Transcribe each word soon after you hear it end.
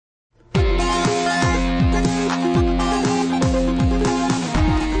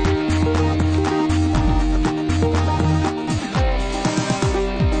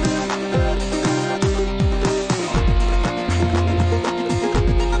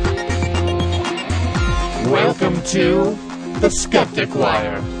to the Skeptic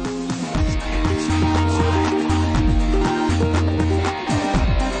Wire.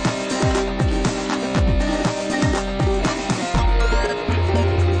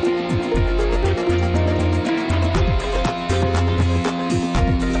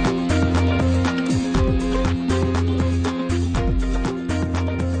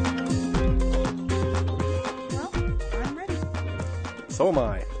 So am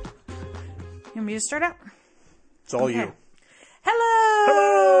I. You want me to start out? It's all you.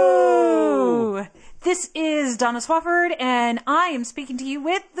 Hello! This is Donna Swafford, and I am speaking to you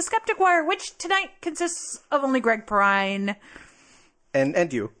with the Skeptic Wire, which tonight consists of only Greg Perrine.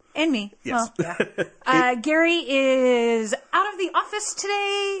 And you. And me. Yes. Well, yeah. Gary is out of the office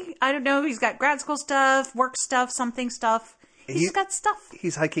today. I don't know. He's got grad school stuff, work stuff, something stuff. He's got stuff.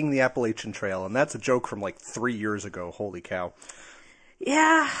 He's hiking the Appalachian Trail, and that's a joke from like 3 years ago. Holy cow.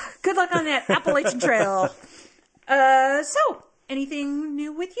 Yeah, good luck on that Appalachian Trail. So, anything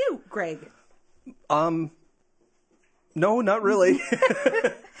new with you, Greg? No, not really.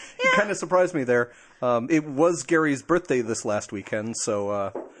 You kind of surprised me there. It was Gary's birthday this last weekend,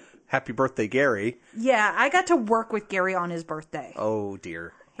 so happy birthday, Gary. Yeah, I got to work with Gary on his birthday. Oh,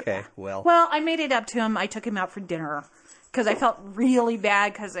 dear. Okay, well. Well, I made it up to him. I took him out for dinner because I felt really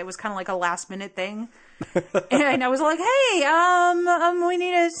bad because it was kind of like a last-minute thing. And I was like, hey, we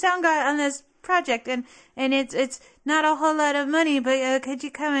need a sound guy on this project, and it's not a whole lot of money, but could you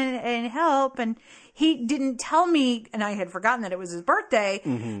come and help? And he didn't tell me, and I had forgotten that it was his birthday.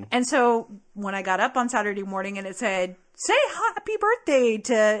 Mm-hmm. And so when I got up on Saturday morning and it said, say happy birthday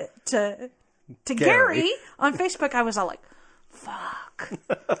to Gary on Facebook, I was all like, fuck.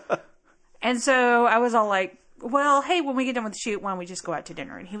 And so I was all like, well, hey, when we get done with the shoot, why don't we just go out to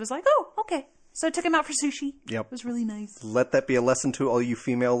dinner? And he was like, oh, okay. So I took him out for sushi. Yep. It was really nice. Let that be a lesson to all you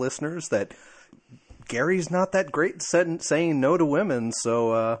female listeners that Gary's not that great at saying no to women.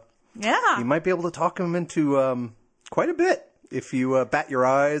 So yeah, you might be able to talk him into quite a bit if you bat your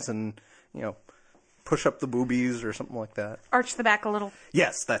eyes and, push up the boobies or something like that. Arch the back a little.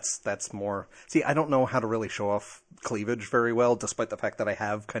 Yes, that's more. See, I don't know how to really show off cleavage very well, despite the fact that I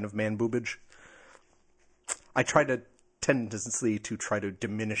have kind of man boobage. I try to tendency to try to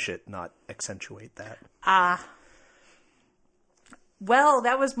diminish it, not accentuate that. Well,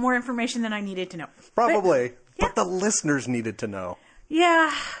 that was more information than I needed to know. Probably. But the listeners needed to know.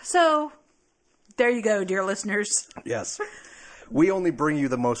 Yeah. So, there you go, dear listeners. Yes. We only bring you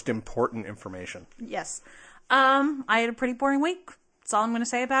the most important information. Yes. I had a pretty boring week. That's all I'm going to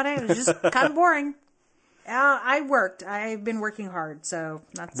say about it. It was just kind of boring. I worked. I've been working hard, so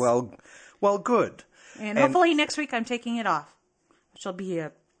that's... Well, good. And hopefully next week I'm taking it off, which will be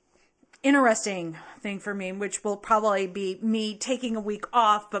a interesting thing for me, which will probably be me taking a week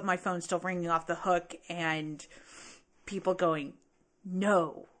off, but my phone's still ringing off the hook and people going,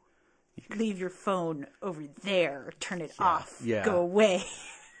 no, leave your phone over there, turn it off, go away.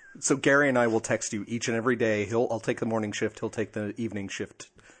 So Gary and I will text you each and every day. I'll take the morning shift, he'll take the evening shift,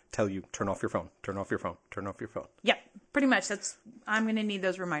 tell you, turn off your phone, turn off your phone, turn off your phone. Yep, pretty much. I'm going to need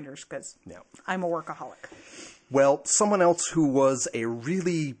those reminders because I'm a workaholic. Well, someone else who was a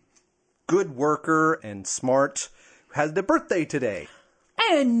really good worker and smart had a birthday today.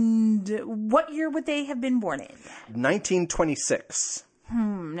 And what year would they have been born in? 1926.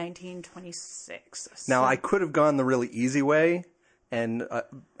 1926. Now, I could have gone the really easy way and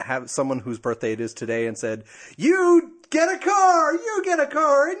have someone whose birthday it is today and said, you get a car, you get a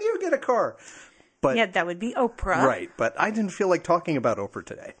car, and you get a car. But, yeah, that would be Oprah. Right, but I didn't feel like talking about Oprah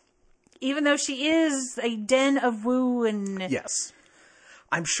today. Even though she is a den of woo and... Yes.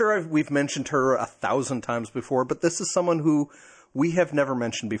 I'm sure we've mentioned her 1,000 times before, but this is someone who we have never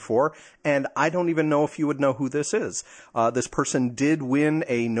mentioned before, and I don't even know if you would know who this is. This person did win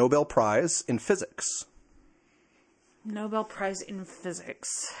a Nobel Prize in physics. Nobel Prize in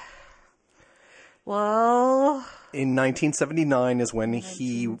physics. Well... In 1979 is when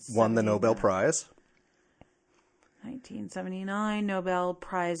he won the Nobel Prize. 1979, Nobel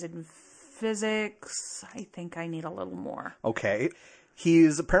Prize in physics. I think I need a little more. Okay. He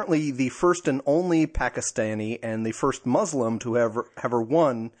is apparently the first and only Pakistani and the first Muslim to ever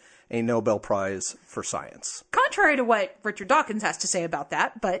won a Nobel Prize for science. Contrary to what Richard Dawkins has to say about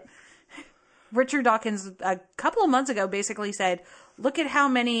that, but Richard Dawkins a couple of months ago basically said, look at how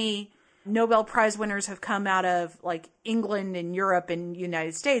many Nobel Prize winners have come out of like England and Europe and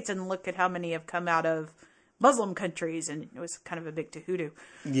United States, and look at how many have come out of Muslim countries, and it was kind of a big to-hoodoo.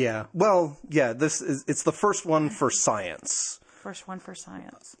 Yeah. Well, yeah, it's the first one for science. First one for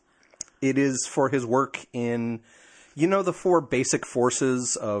science. It is for his work in, the 4 basic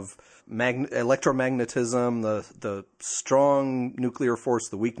forces of electromagnetism, the strong nuclear force,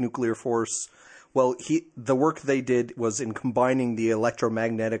 the weak nuclear force. Well, the work they did was in combining the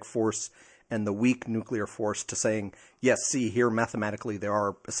electromagnetic force and the weak nuclear force to saying, yes, see, here mathematically they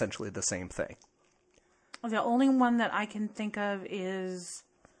are essentially the same thing. The only one that I can think of is,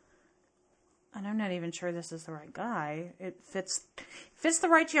 and I'm not even sure this is the right guy. It fits the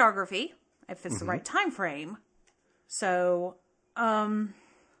right geography. It fits the right time frame. So,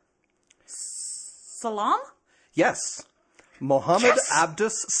 Salam? Yes. Mohammed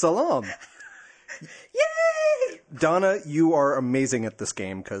Abdus Salam. Yay! Donna, you are amazing at this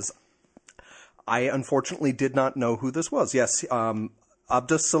game because I unfortunately did not know who this was. Yes,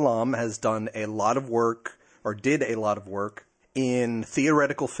 Abdus Salam has done a lot of work, or did a lot of work, in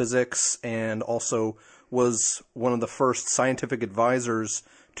theoretical physics and also was one of the first scientific advisors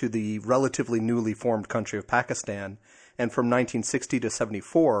to the relatively newly formed country of Pakistan. And from 1960 to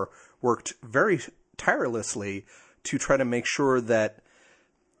 74, worked very tirelessly to try to make sure that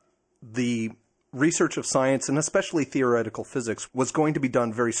the research of science, and especially theoretical physics, was going to be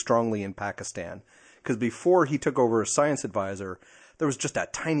done very strongly in Pakistan. Because before he took over as science advisor, there was just a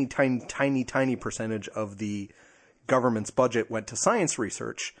tiny percentage of the government's budget went to science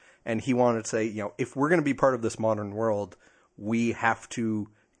research. And he wanted to say, if we're going to be part of this modern world, we have to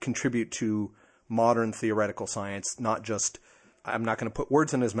contribute to modern theoretical science, not just, I'm not going to put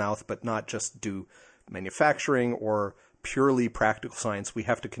words in his mouth, but not just do manufacturing or purely practical science. We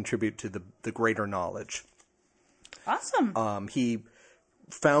have to contribute to the greater knowledge. Awesome. He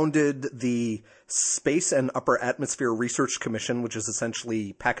founded the Space and Upper Atmosphere Research Commission, which is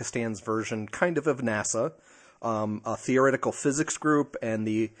essentially Pakistan's version kind of NASA, a theoretical physics group, and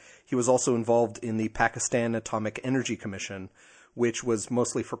he was also involved in the Pakistan Atomic Energy Commission, which was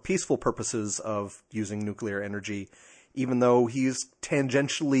mostly for peaceful purposes of using nuclear energy, even though he's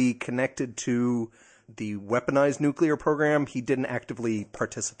tangentially connected to the weaponized nuclear program. He didn't actively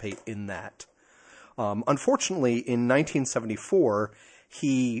participate in that. Unfortunately, in 1974,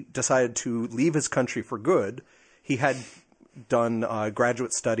 he decided to leave his country for good. He had done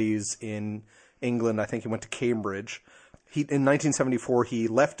graduate studies in England. I think he went to Cambridge. In 1974, he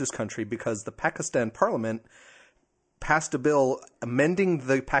left his country because the Pakistan parliament passed a bill amending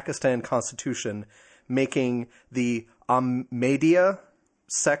the Pakistan constitution, making the Ahmadiyya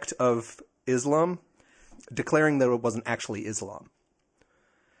sect of Islam, declaring that it wasn't actually Islam.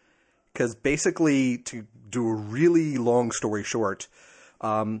 Because basically, to do a really long story short,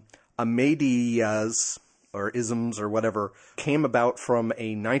 Ahmadiyyas, or isms or whatever, came about from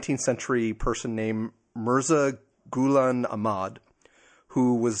a 19th century person named Mirza Ghulam Ahmad,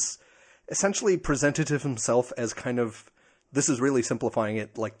 who was essentially presented to himself as kind of, this is really simplifying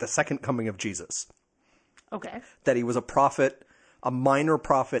it, like the second coming of Jesus. Okay. That he was a prophet, a minor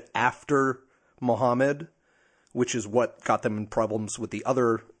prophet after Muhammad, which is what got them in problems with the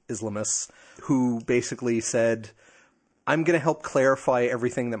other Islamists, who basically said, I'm going to help clarify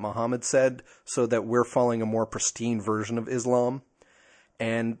everything that Muhammad said so that we're following a more pristine version of Islam.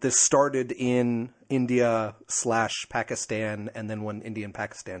 And this started in India/Pakistan, and then when India and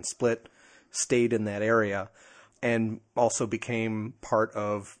Pakistan split, stayed in that area, and also became part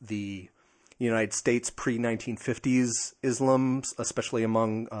of the United States pre-1950s Islam, especially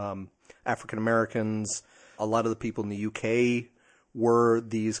among African Americans. A lot of the people in the UK were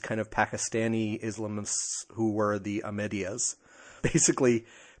these kind of Pakistani Islamists who were the Ahmadiyyas. Basically,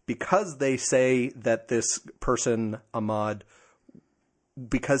 because they say that this person, Ahmad,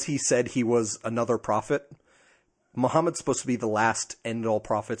 because he said he was another prophet, Muhammad's supposed to be the last end-all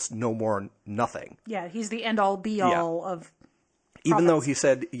prophets, no more, nothing. Yeah, he's the end-all, be-all of prophets. Even though he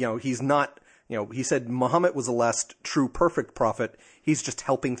said, he's not, he said Muhammad was the last true perfect prophet, he's just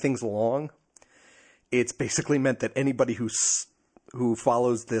helping things along. It's basically meant that anybody who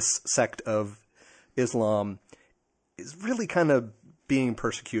follows this sect of Islam is really kind of being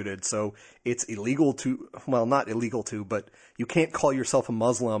persecuted. So it's illegal to, well, not illegal to, but you can't call yourself a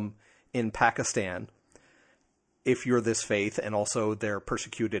Muslim in Pakistan if you're this faith. And also they're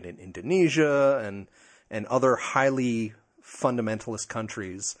persecuted in Indonesia and other highly fundamentalist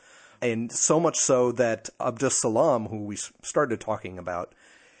countries. And so much so that Abdus Salam, who we started talking about,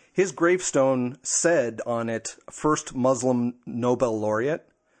 his gravestone said on it, first Muslim Nobel laureate.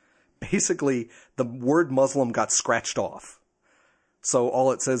 Basically, the word Muslim got scratched off. So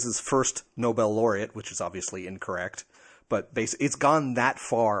all it says is first Nobel laureate, which is obviously incorrect. But it's gone that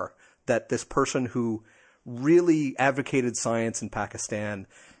far that this person who really advocated science in Pakistan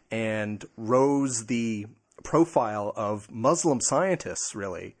and rose the profile of Muslim scientists,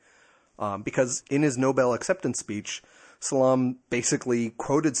 really, because in his Nobel acceptance speech, Salam basically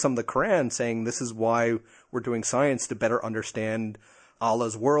quoted some of the Quran saying this is why we're doing science to better understand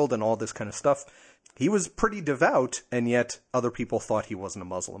Allah's world and all this kind of stuff. He was pretty devout, and yet other people thought he wasn't a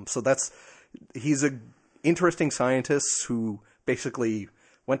Muslim. So he's a interesting scientist who basically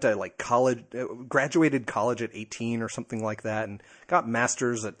went to like college, graduated college at 18 or something like that, and got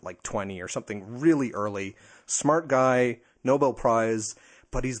masters at like 20 or something really early. Smart guy, Nobel Prize,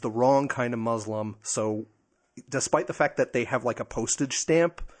 but he's the wrong kind of Muslim. So despite the fact that they have like a postage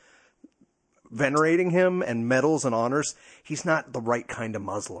stamp venerating him and medals and honors, he's not the right kind of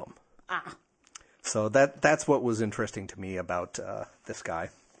Muslim. So that's what was interesting to me about this guy.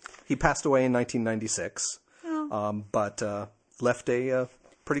 He passed away in 1996, but left a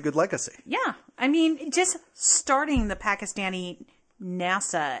pretty good legacy. Yeah. I mean, just starting the Pakistani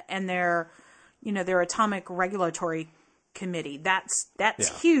NASA and their atomic regulatory committee,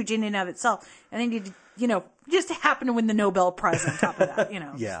 that's huge in and of itself. And then just to happen to win the Nobel Prize on top of that,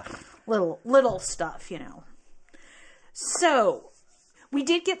 Yeah. Little stuff, So, we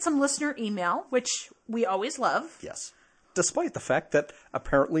did get some listener email, which we always love. Yes. Despite the fact that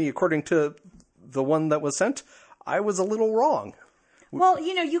apparently, according to the one that was sent, I was a little wrong. Well,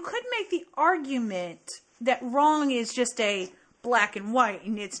 you could make the argument that wrong is just a black and white,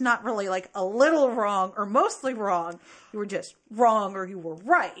 and it's not really like a little wrong or mostly wrong. You were just wrong or you were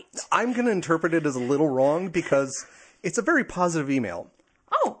right. I'm going to interpret it as a little wrong because it's a very positive email.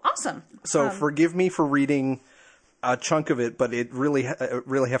 Oh, awesome. So forgive me for reading a chunk of it, but it really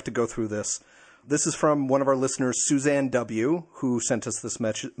have to go through this. This is from one of our listeners, Suzanne W., who sent us this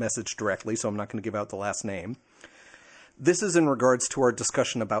message directly, so I'm not going to give out the last name. This is in regards to our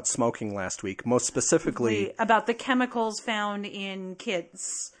discussion about smoking last week, most specifically about the chemicals found in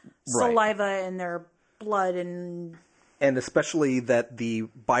kids' saliva and their blood and especially that the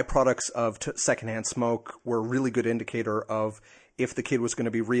byproducts of secondhand smoke were a really good indicator of if the kid was going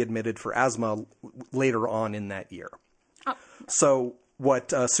to be readmitted for asthma later on in that year. Oh. So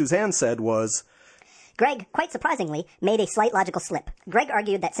what Suzanne said was, Greg, quite surprisingly, made a slight logical slip. Greg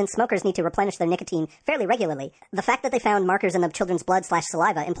argued that since smokers need to replenish their nicotine fairly regularly, the fact that they found markers in the children's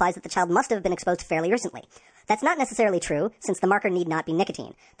blood/saliva implies that the child must have been exposed fairly recently. That's not necessarily true, since the marker need not be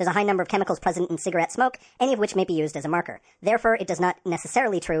nicotine. There's a high number of chemicals present in cigarette smoke, any of which may be used as a marker. Therefore, it does not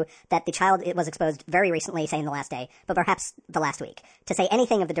necessarily true that the child was exposed very recently, say in the last day, but perhaps the last week. To say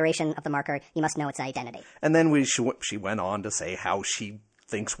anything of the duration of the marker, you must know its identity. And then she went on to say how she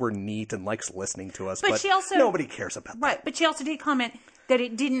thinks we're neat and likes listening to us, but she also, nobody cares about that. Right, but she also did comment that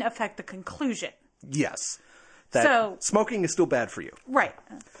it didn't affect the conclusion. Yes. That smoking is still bad for you. Right.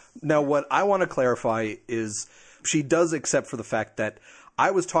 Now, what I want to clarify is she does accept for the fact that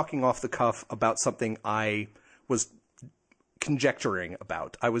I was talking off the cuff about something I was conjecturing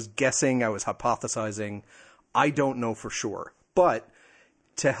about. I was guessing, I was hypothesizing. I don't know for sure. But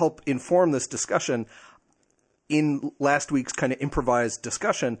to help inform this discussion, in last week's kind of improvised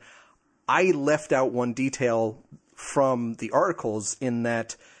discussion, I left out one detail from the articles in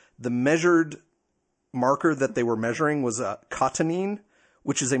that the measured marker that they were measuring was cotinine,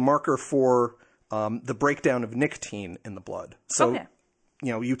 which is a marker for the breakdown of nicotine in the blood. So,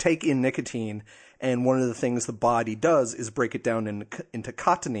 you take in nicotine, and one of the things the body does is break it down into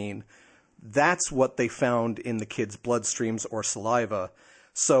cotinine. That's what they found in the kids' bloodstreams or saliva.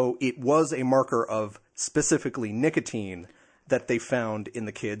 So it was a marker of specifically nicotine that they found in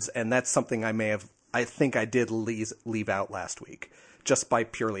the kids, and that's something I think I did leave out last week, just by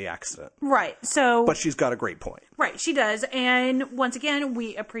purely accident. Right. So, but she's got a great point. Right, she does. And once again,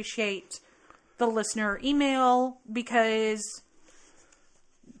 we appreciate the listener email because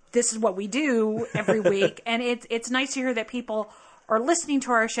this is what we do every week, and it's nice to hear that people are listening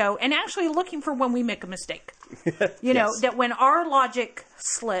to our show and actually looking for when we make a mistake. You know, that when our logic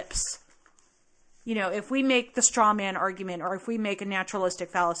slips, if we make the straw man argument or if we make a naturalistic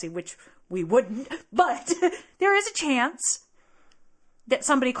fallacy, which we wouldn't, but there is a chance that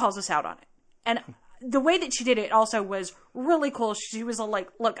somebody calls us out on it. And the way that she did it also was really cool. She was like,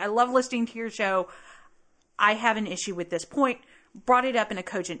 look, I love listening to your show. I have an issue with this point. Brought it up in a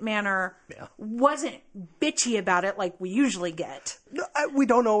cogent manner. Yeah. Wasn't bitchy about it like we usually get. No, we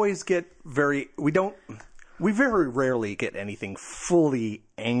don't always get we very rarely get anything fully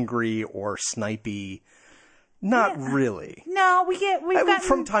angry or snipey. Not really. No, we've gotten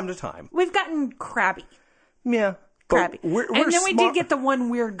from time to time. We've gotten crabby. Yeah. Crabby. We're and then we did get the one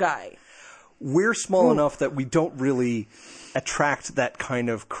weird guy. We're small enough that we don't really attract that kind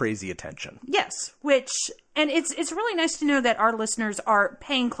of crazy attention. Yes, and it's really nice to know that our listeners are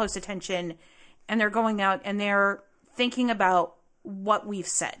paying close attention and they're going out and they're thinking about what we've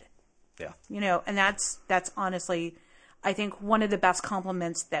said. Yeah. And that's honestly I think, one of the best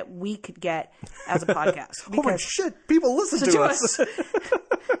compliments that we could get as a podcast. Holy shit, people listen to us.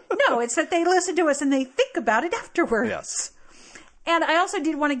 No, it's that they listen to us and they think about it afterwards. Yes. And I also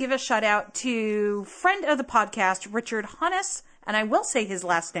did want to give a shout out to friend of the podcast, Richard Hannes, and I will say his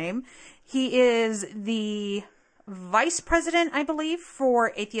last name. He is the vice president, I believe,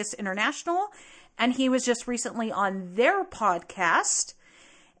 for Atheists International, and he was just recently on their podcast,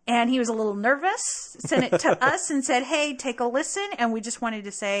 and he was a little nervous, sent it to us and said, hey, take a listen, and we just wanted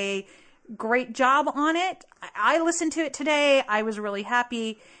to say great job on it. I listened to it today. I was really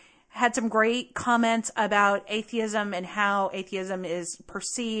happy. Had some great comments about atheism and how atheism is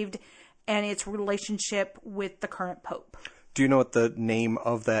perceived and its relationship with the current pope. Do you know what the name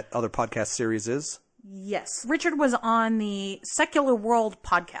of that other podcast series is? Yes. Richard was on the Secular World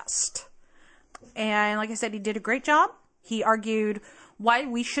podcast. And like I said, he did a great job. He argued why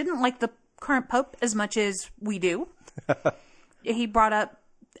we shouldn't like the current pope as much as we do. He brought up,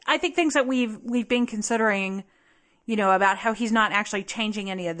 I think, things that we've been considering, you know, about how he's not actually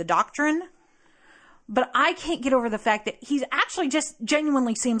changing any of the doctrine. But I can't get over the fact that he's actually just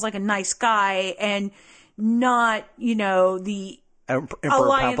genuinely seems like a nice guy and not, you know, the Emperor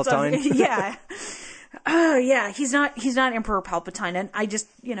alliance Palpatine. Yeah. Yeah, he's not Emperor Palpatine, and I just,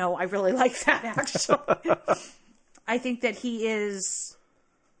 you know, I really like that, actually. I think that he is...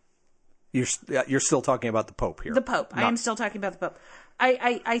 You're still talking about the Pope here. The Pope. I am still talking about the Pope.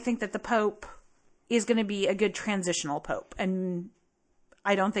 I think that the Pope is going to be a good transitional Pope, and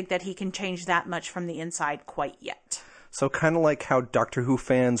I don't think that he can change that much from the inside quite yet. So kind of like how Doctor Who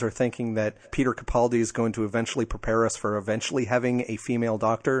fans are thinking that Peter Capaldi is going to eventually prepare us for eventually having a female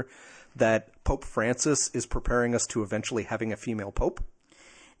doctor, that Pope Francis is preparing us to eventually having a female pope?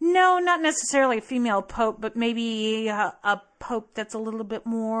 No, not necessarily a female pope, but maybe a pope that's a little bit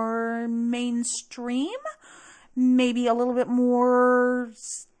more mainstream, maybe a little bit more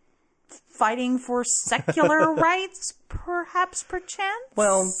fighting for secular rights, perhaps, perchance?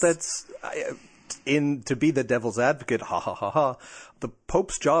 Well, that's... to be the devil's advocate, ha ha ha ha, the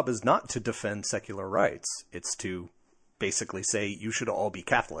Pope's job is not to defend secular rights. It's to basically say you should all be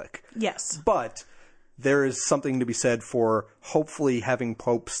Catholic. Yes. But there is something to be said for hopefully having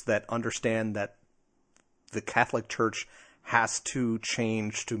popes that understand that the Catholic Church has to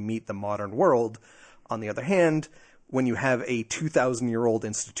change to meet the modern world. On the other hand, when you have a 2,000-year-old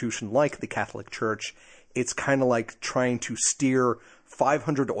institution like the Catholic Church, it's kind of like trying to steer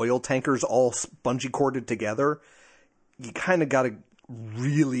 500 oil tankers all bungee corded together. You kind of got to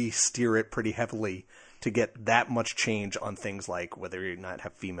really steer it pretty heavily to get that much change on things like whether or not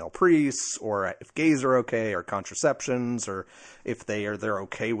have female priests, or if gays are okay, or contraceptions, or if they're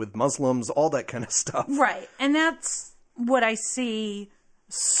okay with Muslims, all that kind of stuff. Right. And that's what I see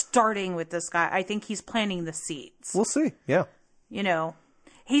starting with this guy. I think he's planting the seeds. We'll see. Yeah. You know,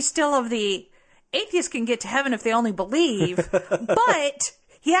 he's still of the atheists can get to heaven if they only believe, but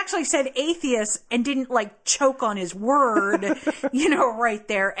he actually said atheists and didn't like choke on his word, you know, right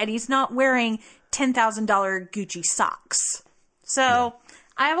there. And he's not wearing $10,000 Gucci socks. So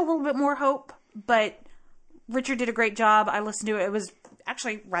I have a little bit more hope, but Richard did a great job. I listened to it. It was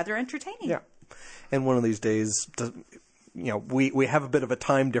actually rather entertaining. Yeah. And one of these days, you know, we have a bit of a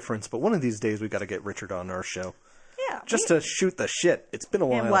time difference, but one of these days we got to get Richard on our show. Yeah. Just to shoot the shit. It's been a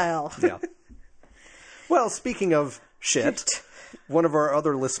while. Well. Yeah. Well, speaking of shit, one of our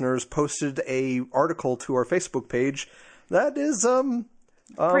other listeners posted a article to our Facebook page that is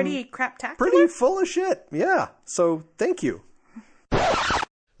pretty craptacular. Pretty full of shit. Yeah. So thank you.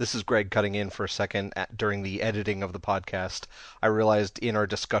 This is Greg cutting in for a second during the editing of the podcast. I realized in our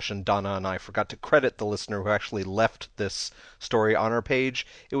discussion, Donna and I forgot to credit the listener who actually left this story on our page.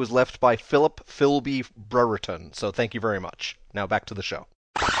 It was left by Philip Philby Brereton. So thank you very much. Now back to the show.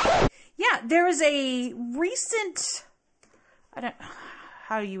 Yeah, there was a recent, I don't know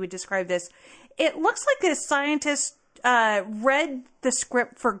how you would describe this. It looks like this scientist read the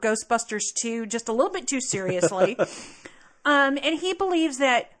script for Ghostbusters 2 just a little bit too seriously. And he believes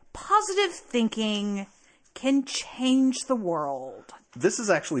that positive thinking can change the world. This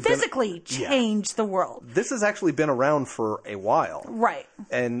has actually physically change the world. This has actually been around for a while. Right.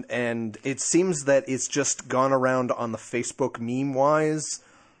 And it seems that it's just gone around on the Facebook meme-wise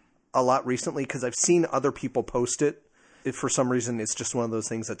a lot recently, because I've seen other people post it. If for some reason it's just one of those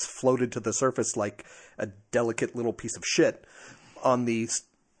things that's floated to the surface like a delicate little piece of shit on the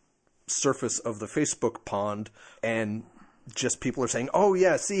surface of the Facebook pond, and just people are saying, oh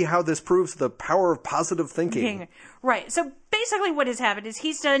yeah, see how this proves the power of positive thinking. Right. So basically what has happened is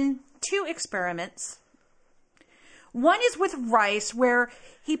he's done 2 experiments One is with rice, where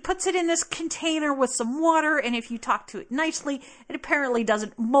he puts it in this container with some water, and if you talk to it nicely, it apparently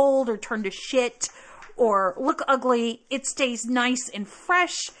doesn't mold or turn to shit or look ugly. It stays nice and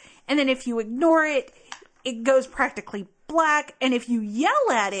fresh, and then if you ignore it, it goes practically black, and if you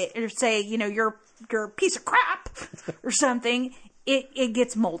yell at it or say, you're a piece of crap or something, it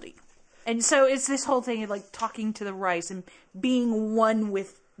gets moldy. And so it's this whole thing of like talking to the rice and being one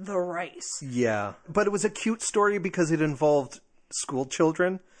with the rice. Yeah, but it was a cute story because it involved school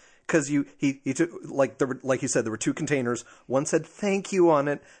children. Because he took, like you said, there were two containers. One said "thank you" on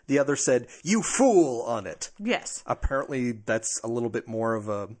it. The other said "you fool" on it. Yes. Apparently, that's a little bit more of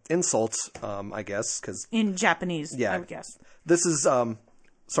a insult, I guess. Cause, in Japanese, yeah, I would guess. This is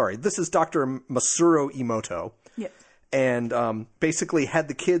Dr. Masuro Emoto. Yeah. And basically had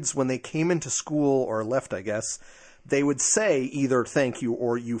the kids, when they came into school or left, I guess, they would say either "thank you"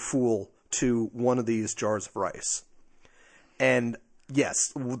 or "you fool" to one of these jars of rice. And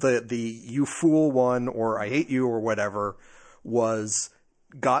yes, the "you fool" one, or "I hate you" or whatever,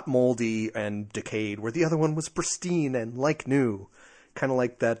 got moldy and decayed, where the other one was pristine and like new. Kind of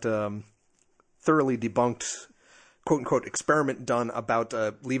like that thoroughly debunked quote-unquote experiment done about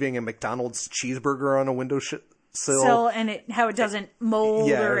leaving a McDonald's cheeseburger on a windowsill. And how it doesn't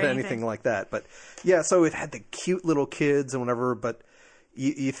mold or anything like that. But yeah, so it had the cute little kids and whatever, but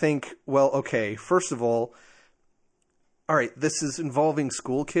you think, well, okay, first of all right, this is involving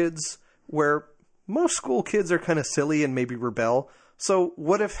school kids, where most school kids are kind of silly and maybe rebel. So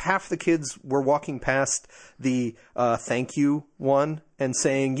what if half the kids were walking past the "thank you" one and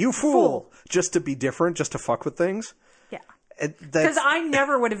saying "you fool" just to be different, just to fuck with things? Yeah. Because I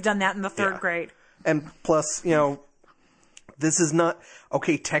never would have done that in the third grade. And plus, this is not...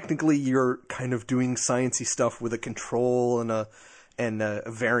 Okay, technically you're kind of doing sciencey stuff with a control and a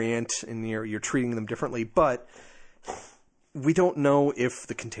variant, and you're treating them differently, but we don't know if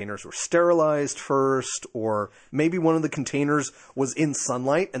the containers were sterilized first, or maybe one of the containers was in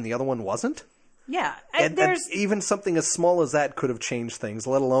sunlight and the other one wasn't. Yeah. And even something as small as that could have changed things,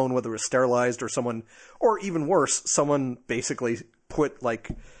 let alone whether it was sterilized or even worse, someone basically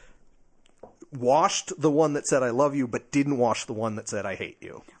washed the one that said "I love you," but didn't wash the one that said "I hate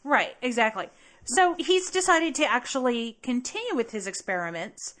you." Right, exactly. So he's decided to actually continue with his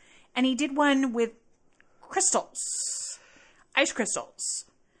experiments, and he did one with crystals. Ice crystals.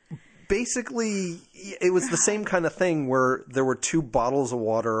 Basically, it was the same kind of thing where there were two bottles of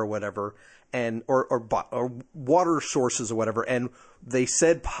water or whatever, or water sources or whatever, and they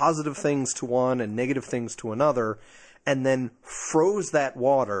said positive things to one and negative things to another, and then froze that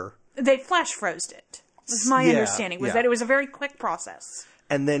water. They flash froze it. Was my understanding was that it was a very quick process.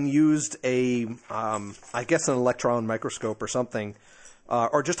 And then used I guess an electron microscope or something,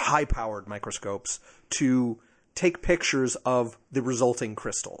 or just high-powered microscopes to take pictures of the resulting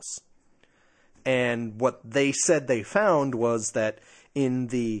crystals. And what they said they found was that in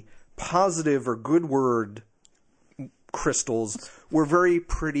the positive or good word crystals were very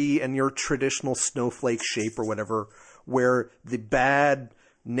pretty and your traditional snowflake shape or whatever, where the bad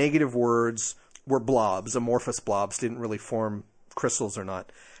negative words were blobs, amorphous blobs, didn't really form crystals or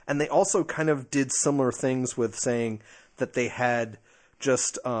not. And they also kind of did similar things with saying that they had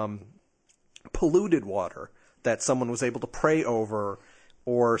just polluted water that someone was able to pray over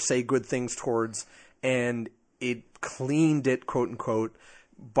or say good things towards, and it cleaned it, quote unquote,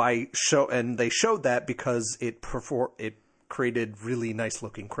 and they showed that because it created really nice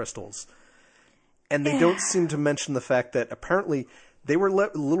looking crystals. And they don't seem to mention the fact that apparently they were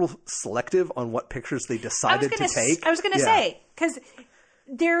a little selective on what pictures they decided to take. I was going to say, because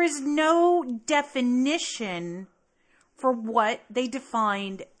there is no definition for what they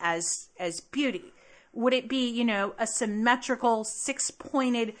defined as beauty. Would it be, a symmetrical,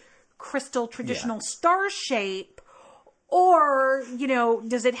 six-pointed crystal traditional star shape? Or,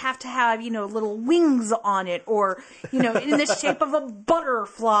 does it have to have, little wings on it? Or, in the shape of a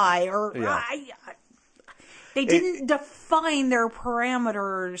butterfly? Or they didn't define their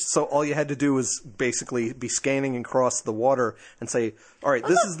parameters. So all you had to do was basically be scanning across the water and say, all right,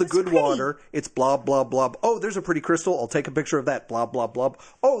 this is the good water. It's blah, blah, blah. Oh, there's a pretty crystal. I'll take a picture of that. Blah, blah, blah.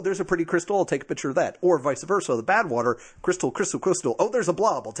 Oh, there's a pretty crystal. I'll take a picture of that. Or vice versa. The bad water, crystal, crystal, crystal. Oh, there's a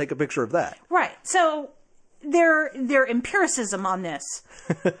blob. I'll take a picture of that. Right. So their empiricism on this,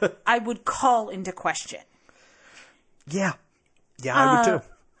 I would call into question. Yeah. Yeah, I would too.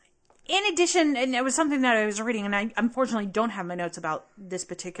 In addition, and it was something that I was reading, and I unfortunately don't have my notes about this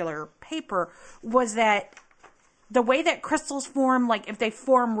particular paper, was that the way that crystals form, like if they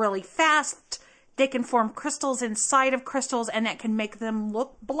form really fast, they can form crystals inside of crystals, and that can make them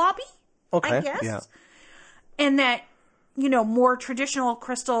look blobby, I guess. Yeah. And that, more traditional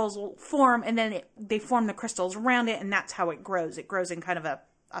crystals will form, and then they form the crystals around it, and that's how it grows. It grows in kind of a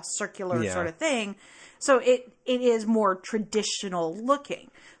circular sort of thing. So it is more traditional looking.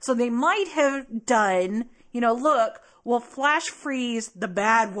 So they might have done, look, we'll flash freeze the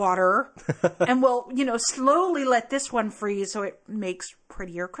bad water and we'll, slowly let this one freeze so it makes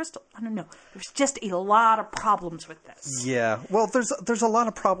prettier crystal. I don't know. There's just a lot of problems with this. Yeah. Well, there's a lot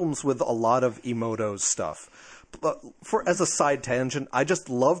of problems with a lot of Emoto's stuff. As a side tangent, I just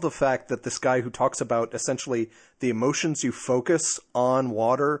love the fact that this guy who talks about essentially the emotions you focus on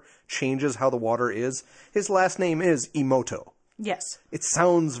water changes how the water is. His last name is Emoto. Yes. It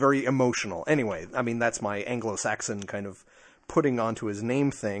sounds very emotional. Anyway, I mean, that's my Anglo-Saxon kind of putting onto his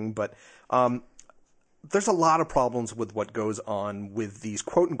name thing, but there's a lot of problems with what goes on with these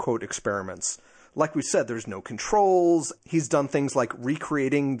quote-unquote experiments. Like we said, there's no controls. He's done things like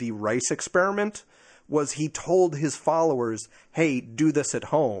recreating the rice experiment. Was he told his followers, hey, do this at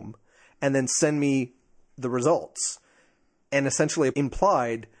home, and then send me the results. And essentially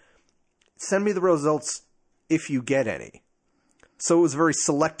implied, send me the results if you get any. So it was very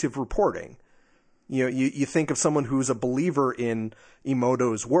selective reporting. You think of someone who's a believer in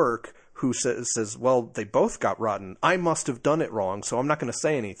Emoto's work who says, well, they both got rotten. I must have done it wrong, so I'm not going to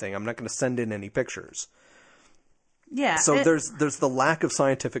say anything. I'm not going to send in any pictures. Yeah. So there's the lack of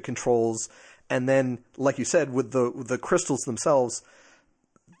scientific controls. And then, like you said, with the crystals themselves,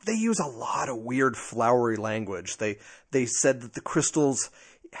 they use a lot of weird flowery language. They said that the crystals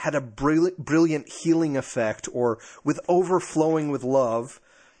had a brilliant healing effect, or with overflowing with love.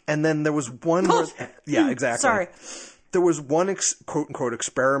 And then there was one... yeah, exactly. Sorry. There was one quote-unquote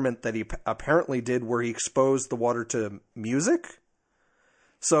experiment that he apparently did where he exposed the water to music.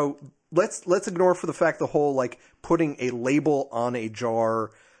 So let's ignore for the fact the whole, like, putting a label on a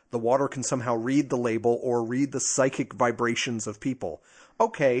jar... The water can somehow read the label or read the psychic vibrations of people.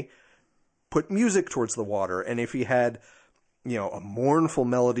 Okay, put music towards the water. And if he had, a mournful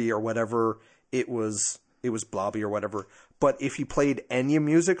melody or whatever, it was blobby or whatever. But if he played Enya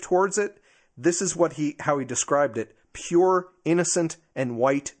music towards it, this is how he described it. Pure, innocent, and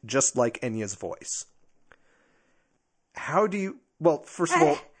white, just like Enya's voice. First of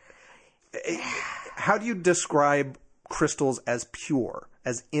all, how do you describe crystals as pure,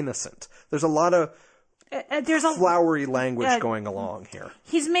 as innocent? There's a lot of flowery language going along here.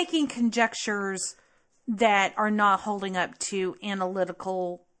 He's making conjectures that are not holding up to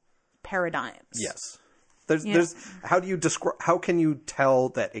analytical paradigms. Yes. There's how can you tell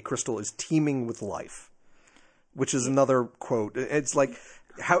that a crystal is teeming with life? Which is another quote. It's like,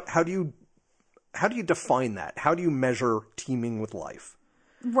 how do you define that? How do you measure teeming with life?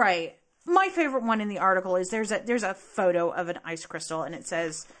 Right. My favorite one in the article is there's a photo of an ice crystal, and it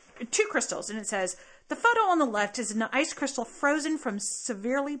says, 2 crystals, and it says, the photo on the left is an ice crystal frozen from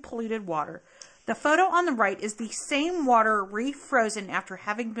severely polluted water. The photo on the right is the same water refrozen after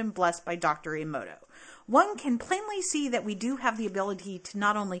having been blessed by Dr. Emoto. One can plainly see that we do have the ability to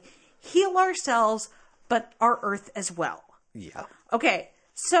not only heal ourselves, but our earth as well. Yeah. Okay,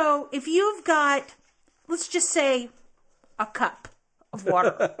 so if you've got, let's just say, a cup of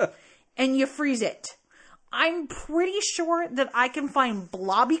water... and you freeze it, I'm pretty sure that I can find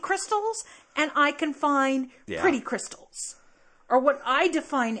blobby crystals and I can find pretty crystals. Or what I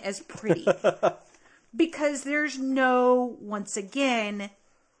define as pretty. Because there's once again,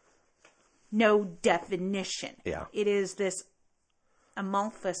 no definition. Yeah. It is this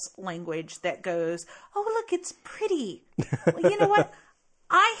amorphous language that goes, oh, look, it's pretty. Well, you know what?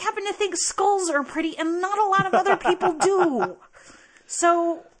 I happen to think skulls are pretty and not a lot of other people do.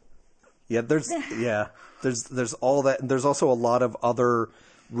 So... Yeah, there's all that. And there's also a lot of other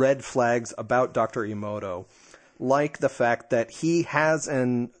red flags about Dr. Emoto, like the fact that he has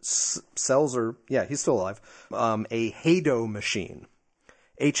he's still alive, a Hado machine,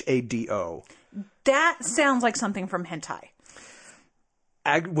 Hado. That sounds like something from hentai.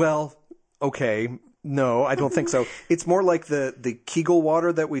 Okay. No, I don't think so. It's more like the Kegel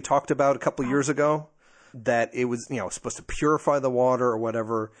water that we talked about a couple of years ago. That it was, supposed to purify the water or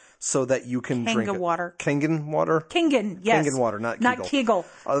whatever so that you can drink it. Water. Kangen water? Kangen, yes. Kangen water, not Kegel. Not Kegel.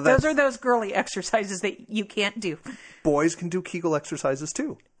 Those are those girly exercises that you can't do. Boys can do Kegel exercises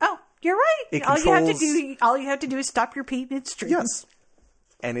too. Oh, you're right. All you have to do is stop your pee midstream. Yes.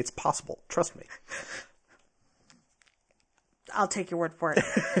 And it's possible. Trust me. I'll take your word for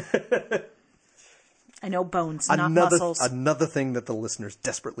it. I know bones, not muscles. Another thing that the listeners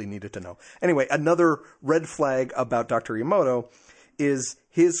desperately needed to know. Anyway, another red flag about Dr. Emoto is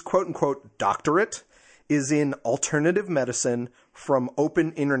his quote-unquote doctorate is in alternative medicine from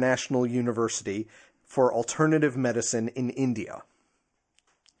Open International University for alternative medicine in India.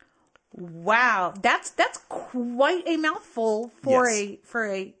 Wow, that's quite a mouthful for Yes.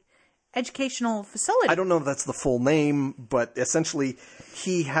 a educational facility. I don't know if that's the full name, but essentially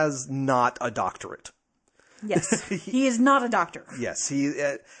he has not a doctorate. Yes, he is not a doctor. Yes,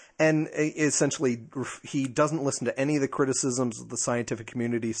 and essentially he doesn't listen to any of the criticisms of the scientific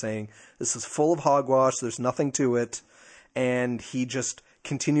community saying this is full of hogwash, there's nothing to it, and he just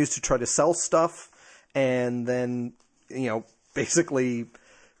continues to try to sell stuff, and then, basically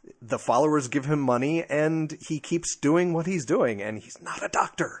the followers give him money, and he keeps doing what he's doing, and he's not a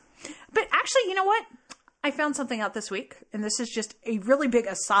doctor. But actually, you know what? I found something out this week, and this is just a really big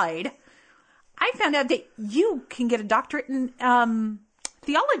aside. I found out that you can get a doctorate in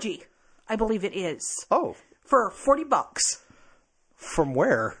theology, I believe it is. Oh. For $40. From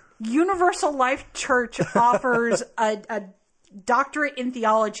where? Universal Life Church offers a doctorate in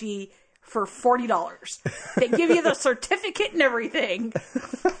theology for $40. They give you the certificate and everything.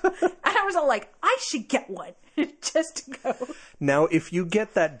 And I was all like, I should get one just to go. Now, if you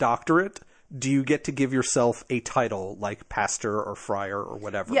get that doctorate, do you get to give yourself a title like pastor or friar or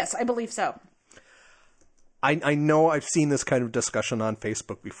whatever? Yes, I believe so. I know I've seen this kind of discussion on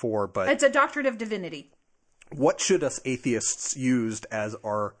Facebook before, but It's a doctorate of divinity. what should us atheists use as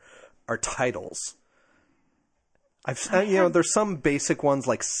our titles? There's some basic ones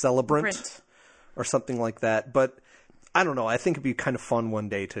like celebrant Brent. or something like that, but I don't know. I think it'd be kind of fun one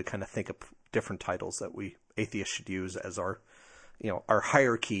day to kind of think of different titles that we atheists should use as our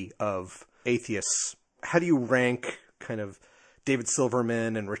hierarchy of atheists. How do you rank kind of David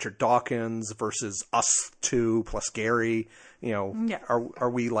Silverman and Richard Dawkins versus us two plus Gary? Are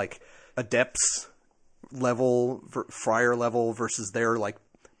we like adepts level, friar level versus their like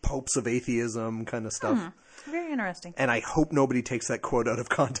popes of atheism kind of stuff? Very interesting. And I hope nobody takes that quote out of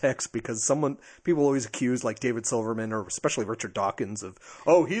context, because people always accuse like David Silverman or especially Richard Dawkins of,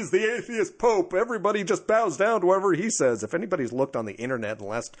 oh, he's the atheist pope. Everybody just bows down to whatever he says. If anybody's looked on the internet in the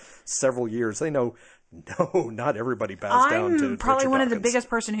last several years, they know, no, not everybody bows down to I'm probably Richard one of the Dawkins. biggest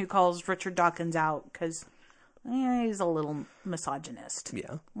person who calls Richard Dawkins out because he's a little misogynist.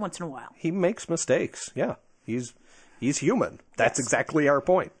 Yeah. Once in a while. He makes mistakes. Yeah. He's human. That's Yes. exactly our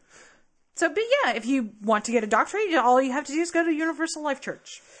point. So, but yeah, if you want to get a doctorate, all you have to do is go to Universal Life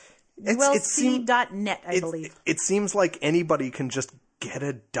Church. ULC.net, I believe. It seems like anybody can just get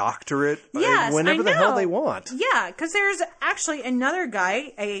a doctorate Yes, whenever I the hell know. they want. Yeah, because there's actually another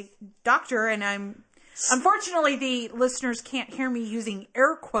guy, a doctor, and unfortunately the listeners can't hear me using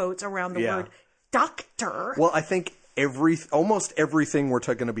air quotes around the Yeah. word doctor. Well, I think almost everything we're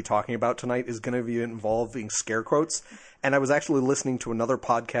going to be talking about tonight is going to be involving scare quotes. And I was actually listening to another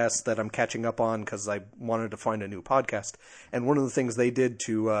podcast that I'm catching up on because I wanted to find a new podcast. And one of the things they did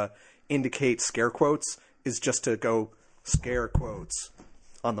to indicate scare quotes is just to go scare quotes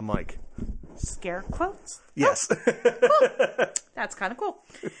on the mic. Scare quotes? Yes. That's kind of cool.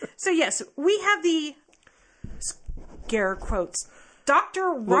 So yes, we have the scare quotes. Dr.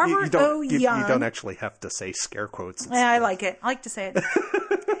 Robert O. Young. You don't actually have to say scare quotes. Yeah, I like it. I like to say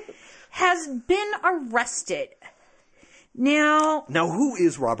it. Has been arrested. Now, who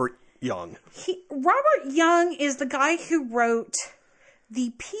is Robert Young? Robert Young is the guy who wrote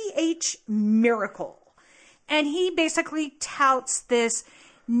the pH Miracle. And he basically touts this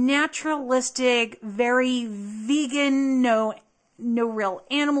naturalistic, very vegan, no real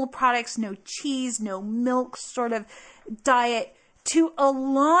animal products, no cheese, no milk sort of diet to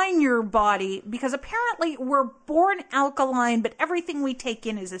align your body, because apparently we're born alkaline, but everything we take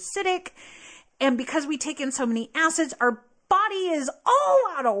in is acidic. And because we take in so many acids, our body is all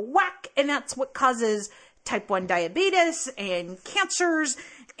out of whack. And that's what causes type 1 diabetes and cancers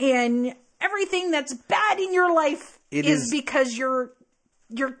and everything that's bad in your life is because your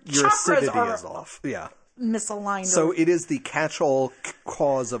chakras acidity are is off. Yeah. misaligned. So it is the catch-all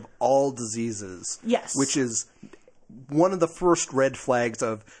cause of all diseases. Yes. Which is one of the first red flags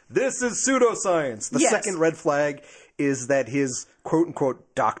of, this is pseudoscience. The Yes. second red flag is that his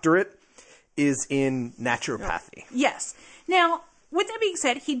quote-unquote doctorate is in naturopathy. Yes. Now, with that being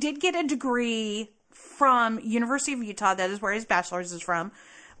said, he did get a degree from University of Utah. That is where his bachelor's is from.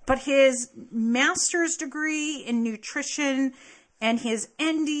 But his master's degree in nutrition and his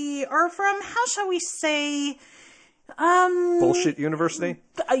ND are from, how shall we say, Bullshit university?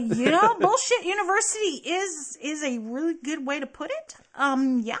 bullshit university is a really good way to put it.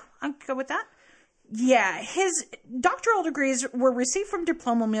 Yeah, I'll go with that. Yeah, his doctoral degrees were received from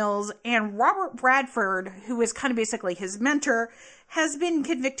diploma mills, and Robert Bradford, who is kind of basically his mentor, has been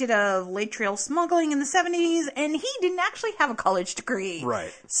convicted of late trail smuggling in the 70s, and he didn't actually have a college degree.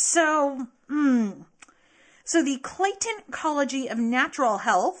 Right. So, So the Clayton Ecology of Natural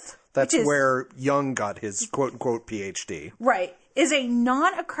Health... That's where Young got his quote-unquote PhD. Right. Is a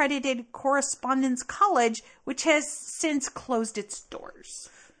non-accredited correspondence college which has since closed its doors.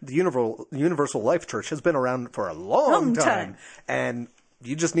 The Universal Life Church has been around for a long time. And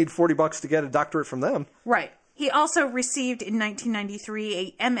you just need $40 to get a doctorate from them. Right. He also received in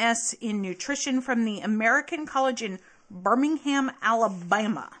 1993 a MS in nutrition from the American College in Birmingham,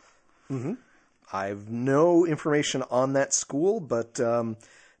 Alabama. Mm-hmm. I have no information on that school, but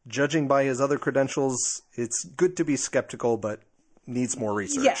judging by his other credentials, it's good to be skeptical, but needs more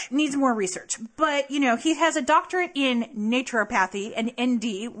research. Yeah, needs more research. But, he has a doctorate in naturopathy, an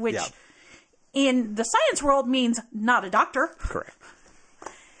ND, which in the science world means not a doctor. Correct.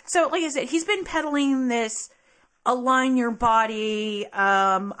 So, like I said, he's been peddling this align your body.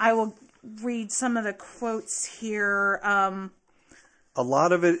 I will read some of the quotes here. A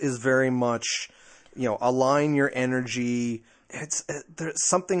lot of it is very much, align your energy. There's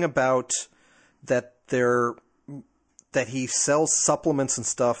something about that he sells supplements and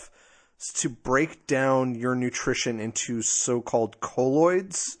stuff to break down your nutrition into so-called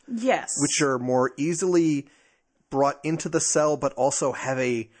colloids. Yes. Which are more easily brought into the cell, but also have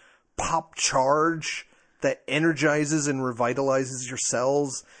a pop charge that energizes and revitalizes your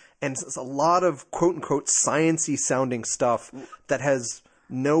cells. And it's a lot of quote-unquote sciencey sounding stuff that has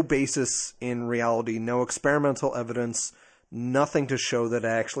no basis in reality, no experimental evidence, nothing to show that it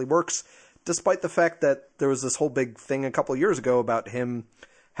actually works, despite the fact that there was this whole big thing a couple of years ago about him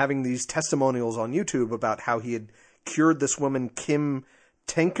having these testimonials on YouTube about how he had cured this woman, Kim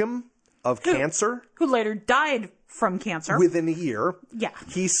Tenkim, of cancer. Who later died from cancer. Within a year. Yeah.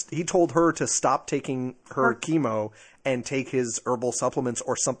 He told her to stop taking her chemo and take his herbal supplements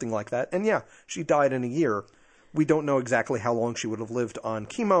or something like that. And yeah, she died in a year. We don't know exactly how long she would have lived on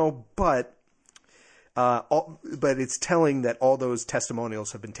chemo, but it's telling that all those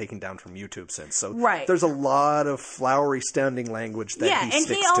testimonials have been taken down from YouTube since. So there's a lot of flowery sounding language that he sticks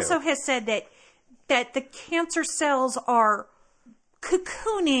to. And he also has said that the cancer cells are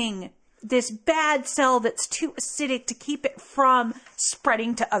cocooning this bad cell that's too acidic to keep it from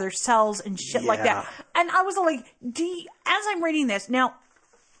spreading to other cells and shit like that. And I was like, as I'm reading this, now,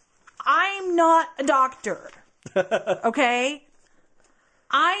 I'm not a doctor, okay?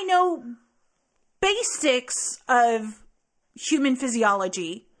 I know basics of human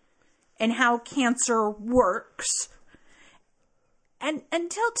physiology and how cancer works. And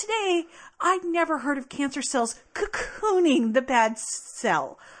until today, I'd never heard of cancer cells cocooning the bad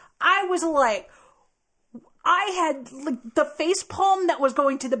cell. I was like, I had the face palm that was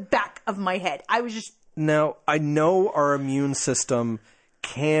going to the back of my head. I was just... Now, I know our immune system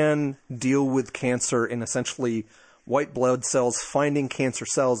can deal with cancer in essentially white blood cells, finding cancer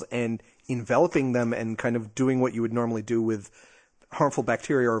cells and enveloping them and kind of doing what you would normally do with harmful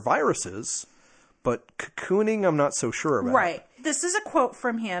bacteria or viruses. But cocooning, I'm not so sure about. Right. This is a quote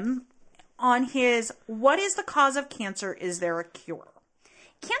from him on his, "What is the cause of cancer? Is there a cure?"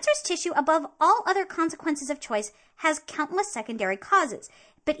 Cancerous tissue, above all other consequences of choice, has countless secondary causes.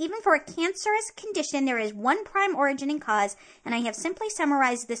 But even for a cancerous condition, there is one prime origin and cause, and I have simply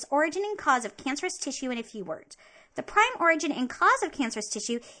summarized this origin and cause of cancerous tissue in a few words. The prime origin and cause of cancerous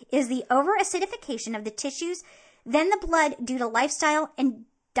tissue is the over-acidification of the tissues, then the blood due to lifestyle and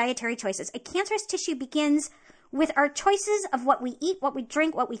dietary choices. A cancerous tissue begins with our choices of what we eat, what we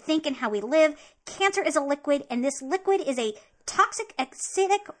drink, what we think, and how we live. Cancer is a liquid, and this liquid is a toxic,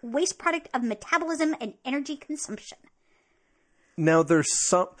 acidic waste product of metabolism and energy consumption. Now,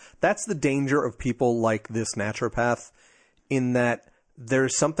 that's the danger of people like this naturopath, in that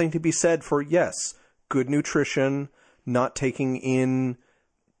there's something to be said for, yes, good nutrition, not taking in,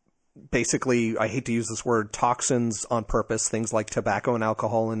 basically, I hate to use this word, toxins on purpose, things like tobacco and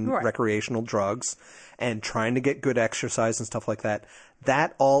alcohol and recreational drugs, and trying to get good exercise and stuff like that.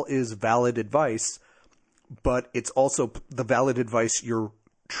 That all is valid advice, but it's also the valid advice your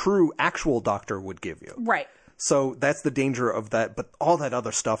true, actual doctor would give you. Right. So that's the danger of that, but all that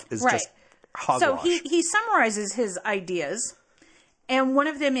other stuff is just hogwash. So he summarizes his ideas, and one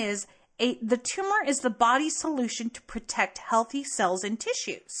of them is, the tumor is the body's solution to protect healthy cells and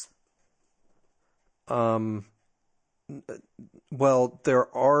tissues. Well,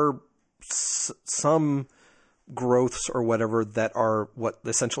 there are some growths or whatever that are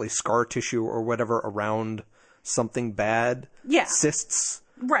essentially scar tissue or whatever around something bad. Yeah. Cysts.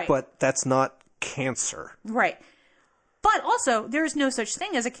 Right. But that's not cancer. Right. But also, there is no such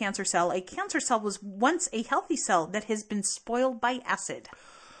thing as a cancer cell. A cancer cell was once a healthy cell that has been spoiled by acid.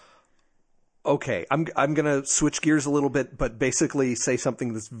 Okay, I'm going to switch gears a little bit, but basically say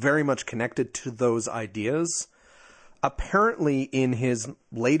something that's very much connected to those ideas. Apparently, in his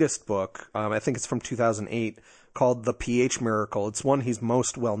latest book, I think it's from 2008, called The pH Miracle, it's one he's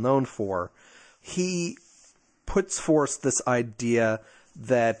most well known for, he puts forth this idea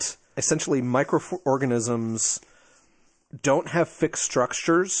that essentially microorganisms don't have fixed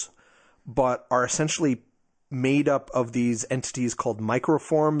structures, but are essentially made up of these entities called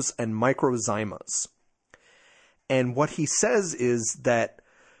microforms and microzymas. And what he says is that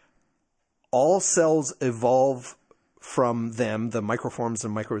all cells evolve from them, the microforms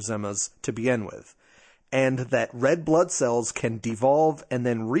and microzymas, to begin with. And that red blood cells can devolve and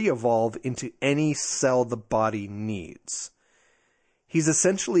then re-evolve into any cell the body needs. He's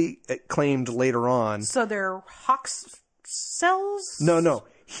essentially claimed later on... So they're Hox cells? No.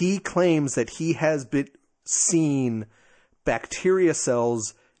 He claims that he has seen bacteria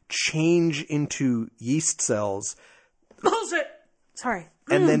cells change into yeast cells. Bullshit! Sorry.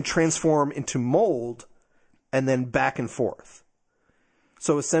 And then transform into mold, and then back and forth.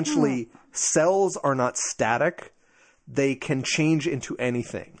 So essentially, cells are not static. They can change into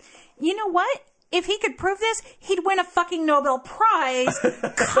anything. You know what? If he could prove this, he'd win a fucking Nobel Prize,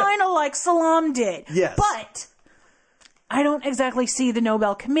 kind of like Salam did. Yes. But I don't exactly see the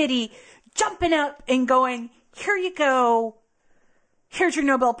Nobel Committee jumping up and going, here you go. Here's your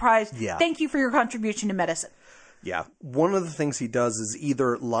Nobel Prize. Yeah. Thank you for your contribution to medicine. Yeah. One of the things he does is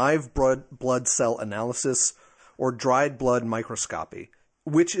either live blood cell analysis or dried blood microscopy,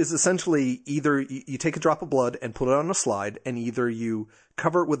 which is essentially either you take a drop of blood and put it on a slide, and either you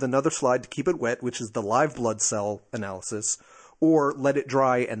cover it with another slide to keep it wet, which is the live blood cell analysis, or let it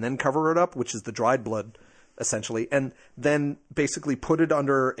dry and then cover it up, which is the dried blood, essentially, and then basically put it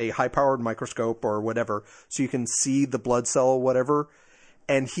under a high-powered microscope or whatever so you can see the blood cell or whatever,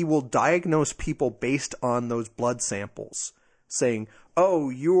 and he will diagnose people based on those blood samples, saying, oh,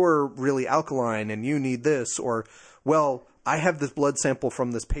 you're really alkaline and you need this, or, well, I have this blood sample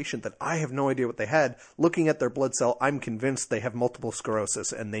from this patient that I have no idea what they had. Looking at their blood cell, I'm convinced they have multiple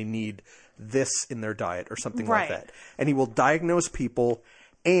sclerosis and they need this in their diet or something like that. And he will diagnose people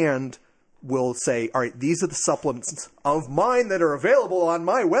and will say, all right, these are the supplements of mine that are available on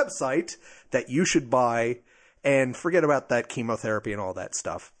my website that you should buy, and forget about that chemotherapy and all that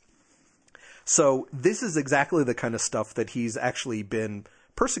stuff. So this is exactly the kind of stuff that he's actually been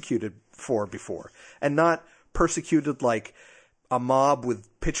persecuted for before, and not persecuted like a mob with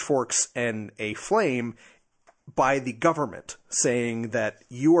pitchforks and a flame by the government saying that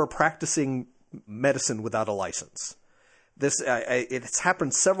you are practicing medicine without a license. This it's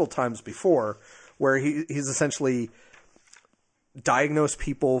happened several times before where he's essentially diagnosed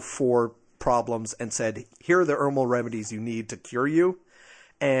people for problems and said, here are the herbal remedies you need to cure you.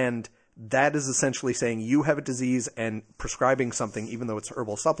 And that is essentially saying you have a disease and prescribing something, even though it's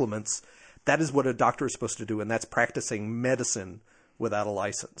herbal supplements. That is what a doctor is supposed to do, and that's practicing medicine without a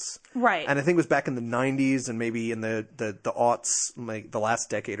license. Right. And I think it was back in the 90s and maybe in the aughts, like the last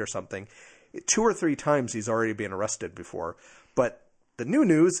decade or something. 2 or 3 times he's already been arrested before. But the new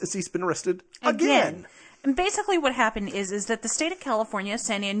news is he's been arrested again. And basically what happened is that the state of California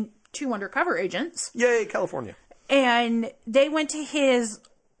sent in 2 undercover agents. Yay, California. And they went to his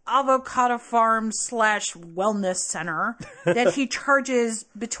avocado farm / wellness center that he charges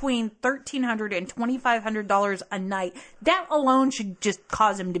between $1,300 and $2,500 a night. That alone should just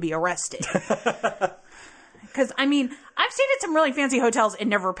cause him to be arrested. Because, I mean, I've stayed at some really fancy hotels and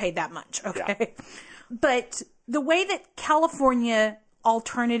never paid that much, okay? Yeah. But the way that California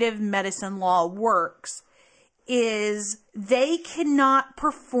alternative medicine law works is they cannot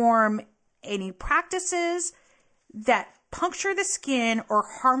perform any practices that puncture the skin or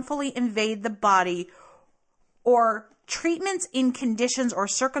harmfully invade the body, or treatments in conditions or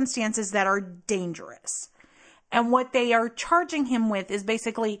circumstances that are dangerous. And what they are charging him with is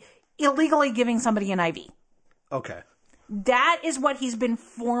basically illegally giving somebody an IV. Okay. That is what he's been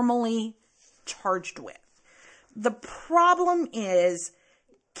formally charged with. The problem is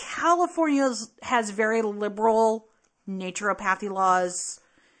California has very liberal naturopathy laws.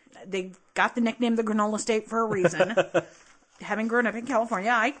 They got the nickname the granola state for a reason. Having grown up in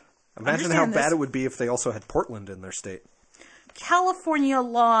California, I imagine how bad it would be if they also had Portland in their state. California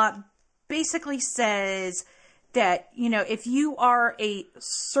law basically says that, you know, if you are a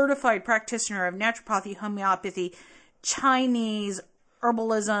certified practitioner of naturopathy, homeopathy, Chinese,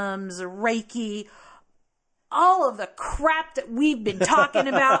 herbalisms, Reiki, all of the crap that we've been talking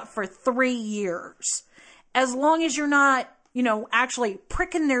about for 3 years, as long as you're not, you know, actually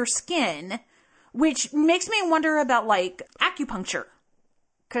pricking their skin, which makes me wonder about, like, acupuncture.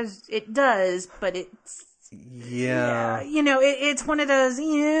 Because it does, but it's... Yeah. It's one of those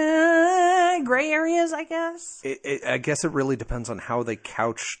gray areas, I guess. I guess it really depends on how they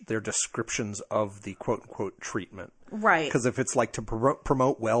couch their descriptions of the quote-unquote treatment. Right. Because if it's like to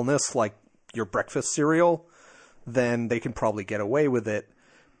promote wellness, like your breakfast cereal, then they can probably get away with it.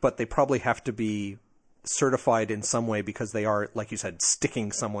 But they probably have to be certified in some way because they are, like you said,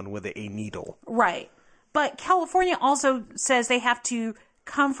 sticking someone with a needle. Right. But California also says they have to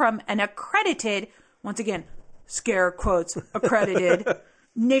come from an accredited, once again, scare quotes, accredited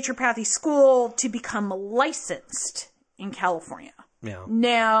naturopathy school to become licensed in California. Yeah.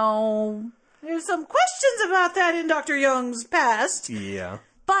 Now, there's some questions about that in Dr. Young's past. Yeah.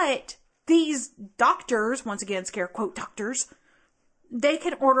 But these doctors, once again, scare quote doctors, they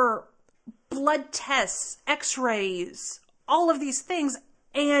can order blood tests, x-rays, all of these things,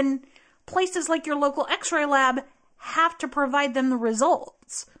 and places like your local x-ray lab have to provide them the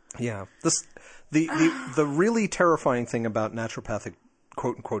results. Yeah. The really terrifying thing about naturopathic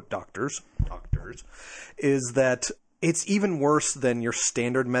quote-unquote doctors is that it's even worse than your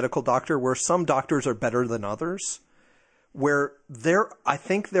standard medical doctor, where some doctors are better than others. Where I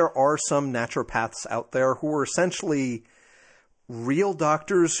think there are some naturopaths out there who are essentially real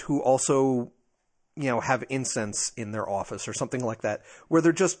doctors who also, have incense in their office or something like that, where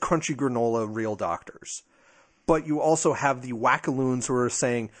they're just crunchy granola real doctors. But you also have the wackaloons who are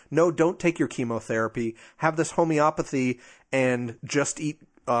saying, no, don't take your chemotherapy, have this homeopathy, and just eat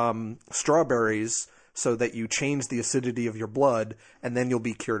strawberries so that you change the acidity of your blood, and then you'll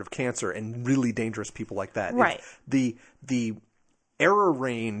be cured of cancer, and really dangerous people like that. Right. The error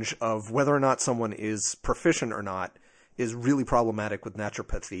range of whether or not someone is proficient or not is really problematic with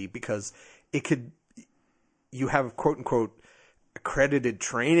naturopathy, because you have quote-unquote accredited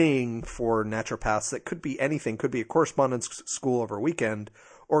training for naturopaths that could be anything. Could be a correspondence school over a weekend,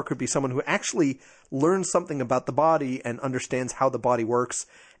 or it could be someone who actually learns something about the body and understands how the body works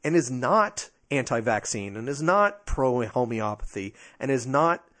and is not anti-vaccine and is not pro-homeopathy and is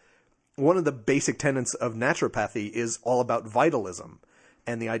not... One of the basic tenets of naturopathy is all about vitalism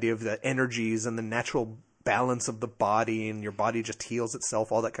and the idea of the energies and the natural balance of the body, and your body just heals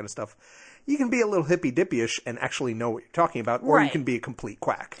itself, all that kind of stuff. You can be a little hippy-dippy-ish and actually know what you're talking about, or Right. you can be a complete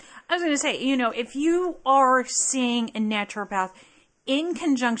quack. I was going to say, if you are seeing a naturopath in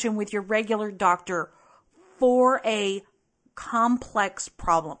conjunction with your regular doctor for a complex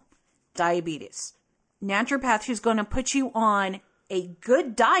problem, diabetes, naturopath who's going to put you on a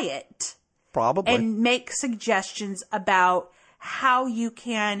good diet Probably. and make suggestions about how you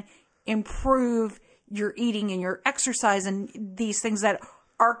can improve your eating and your exercise and these things that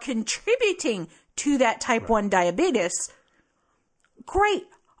are contributing to that type 1 diabetes. Great.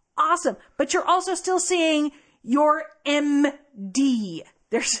 Awesome. But you're also still seeing your MD.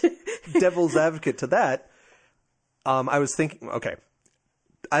 There's Devil's advocate to that. I was thinking, okay,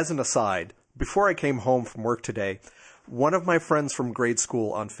 as an aside, before I came home from work today, one of my friends from grade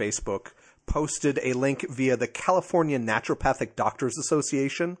school on Facebook posted a link via the California Naturopathic Doctors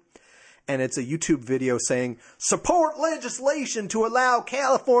Association. And it's a YouTube video saying, support legislation to allow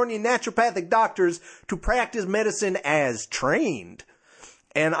California naturopathic doctors to practice medicine as trained.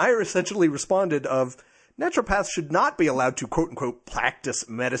 And I essentially responded of, naturopaths should not be allowed to quote-unquote practice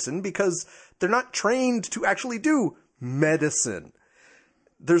medicine because they're not trained to actually do medicine.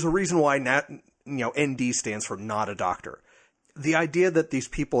 There's a reason why ND stands for not a doctor. The idea that these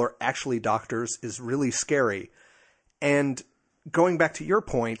people are actually doctors is really scary. And going back to your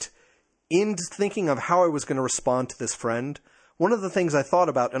point, in thinking of how I was going to respond to this friend, one of the things I thought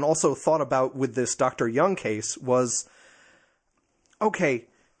about, and also thought about with this Dr. Young case, was, okay,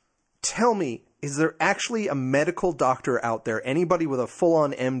 tell me, is there actually a medical doctor out there, anybody with a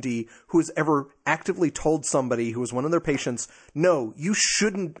full-on MD, who has ever actively told somebody who was one of their patients, no, you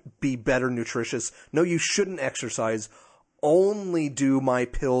shouldn't be better nutritious, no, you shouldn't exercise, only do my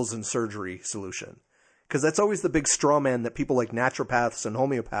pills and surgery solution? Because that's always the big straw man that people like naturopaths and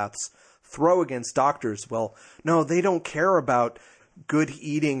homeopaths throw against doctors. Well, no, they don't care about good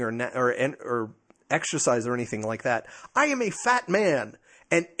eating or exercise or anything like that. I am a fat man,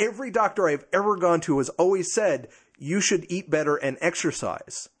 and every doctor I've ever gone to has always said, you should eat better and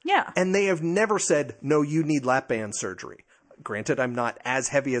exercise. Yeah. And they have never said, no, you need lap band surgery. Granted, I'm not as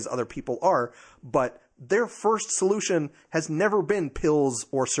heavy as other people are, but their first solution has never been pills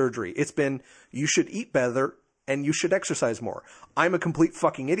or surgery. It's been, you should eat better and you should exercise more. I'm a complete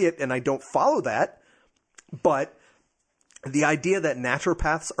fucking idiot and I don't follow that. But the idea that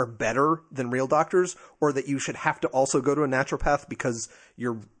naturopaths are better than real doctors, or that you should have to also go to a naturopath because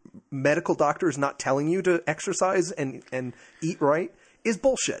your medical doctor is not telling you to exercise and eat right, is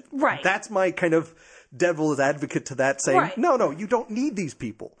bullshit. Right. That's my kind of devil's advocate to that, saying, Right. no, you don't need these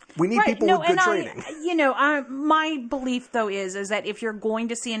people. We need people with good training. My belief, though, is that if you're going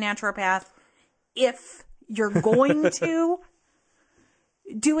to see a naturopath, if you're going to,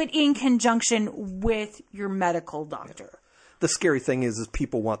 do it in conjunction with your medical doctor. The scary thing is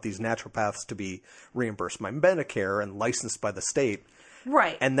people want these naturopaths to be reimbursed by Medicare and licensed by the state.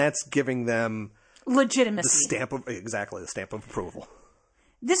 Right. And that's giving them legitimacy. the stamp of approval.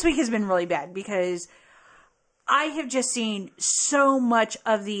 This week has been really bad because I have just seen so much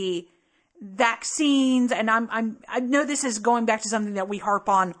of the vaccines, and I know this is going back to something that we harp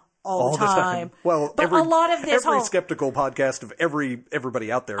on all the time. Well, but a lot of this every skeptical podcast of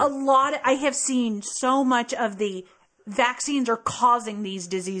everybody out there. I have seen so much of the vaccines are causing these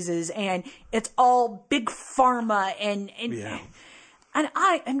diseases, and it's all big pharma, and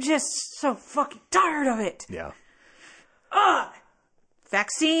I am just so fucking tired of it. Yeah.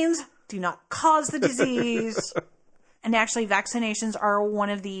 Vaccines do not cause the disease. And actually, vaccinations are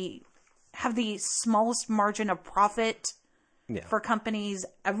have the smallest margin of profit for companies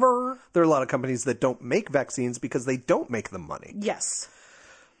ever. There are a lot of companies that don't make vaccines because they don't make them money. Yes.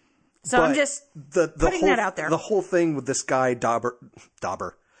 So I'm just putting that out there. The whole thing with this guy, Dauber,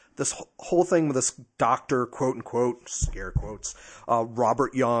 this whole thing with this doctor, quote unquote, scare quotes,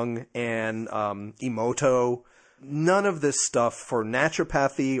 Robert Young and Emoto, none of this stuff for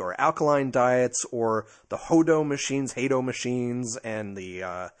naturopathy or alkaline diets or the Hado machines, and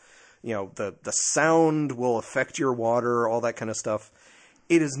the sound will affect your water, all that kind of stuff.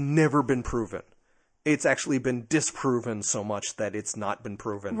 It has never been proven. It's actually been disproven so much that it's not been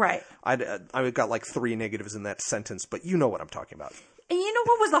proven. Right. I got like 3 negatives in that sentence, but you know what I'm talking about. And you know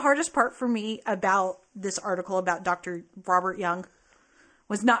what was the hardest part for me about this article about Dr. Robert Young?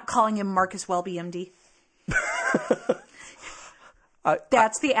 Was not calling him Marcus Welby, MD.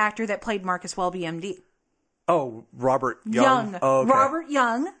 That's the actor that played Marcus Welby, MD. Oh, Robert Young. Oh, okay. Robert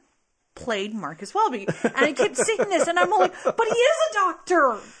Young played Marcus Welby. And I kept seeing this, and I'm like, but he is a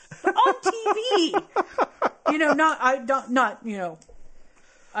doctor on TV.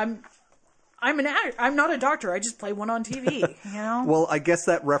 I'm an actor. I'm not a doctor. I just play one on TV, Well, I guess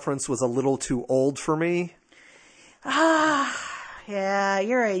that reference was a little too old for me. Yeah,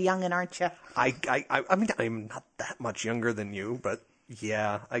 you're a youngin', aren't you? I mean, I'm not that much younger than you, but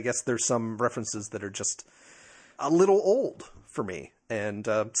yeah, I guess there's some references that are just a little old for me and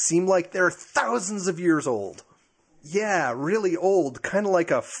seem like they're thousands of years old. Yeah, really old, kind of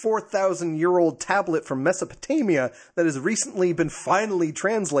like a 4,000-year-old tablet from Mesopotamia that has recently been finally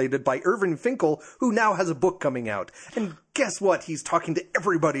translated by Irving Finkel, who now has a book coming out. And guess what? He's talking to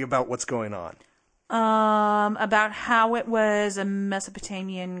everybody about what's going on. About how it was a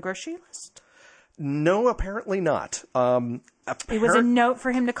Mesopotamian grocery list? No, apparently not. It was a note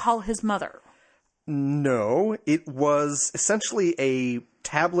for him to call his mother. No, it was essentially a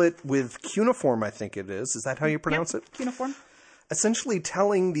tablet with cuneiform, I think it is. Is that how you pronounce it? Cuneiform. Essentially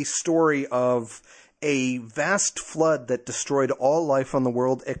telling the story of a vast flood that destroyed all life on the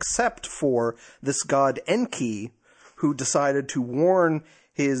world except for this god Enki, who decided to warn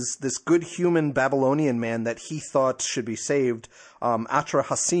this good human Babylonian man that he thought should be saved,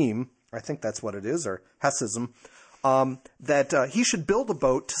 Atrahasim, I think that's what it is, or Hassism, that he should build a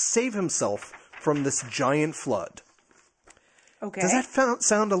boat to save himself from this giant flood. Okay. Does that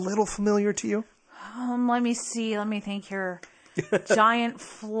sound a little familiar to you? Let me see. Let me think here. Giant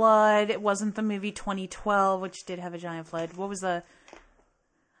flood. It wasn't the movie 2012, which did have a giant flood. What was the...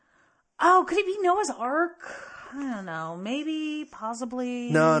 Oh, could it be Noah's Ark? I don't know. Maybe, possibly.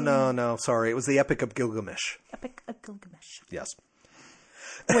 No. Sorry. It was the Epic of Gilgamesh. Epic of Gilgamesh. Yes.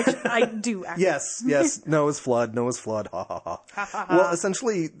 Which I do actually. Yes. Noah's flood. Ha ha ha. Well,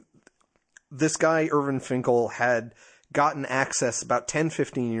 essentially, this guy, Irving Finkel, had gotten access about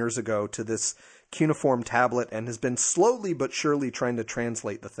 10-15 years ago to this cuneiform tablet and has been slowly but surely trying to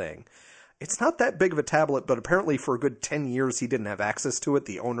translate the thing. It's not that big of a tablet, but apparently for a good 10 years he didn't have access to it.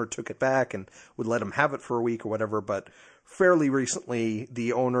 The owner took it back and would let him have it for a week or whatever, but fairly recently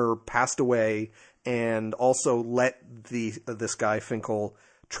the owner passed away and also let this guy Finkel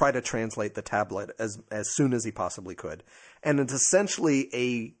try to translate the tablet as soon as he possibly could. And it's essentially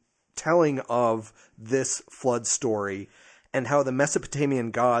a telling of this flood story and how the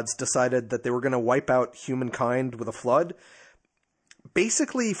Mesopotamian gods decided that they were going to wipe out humankind with a flood.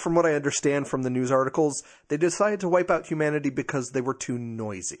 Basically, from what I understand from the news articles, they decided to wipe out humanity because they were too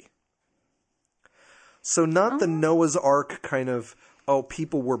noisy. So not the Noah's Ark kind of,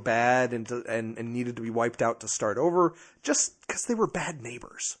 people were bad and needed to be wiped out to start over, just because they were bad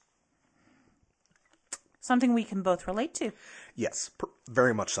neighbors. Something we can both relate to. Yes,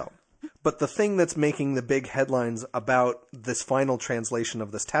 very much so. But the thing that's making the big headlines about this final translation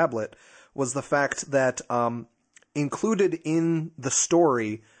of this tablet was the fact that included in the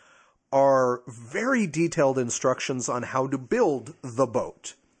story are very detailed instructions on how to build the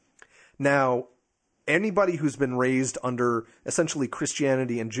boat. Now, anybody who's been raised under essentially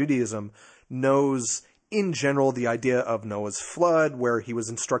Christianity and Judaism knows in general the idea of Noah's flood, where he was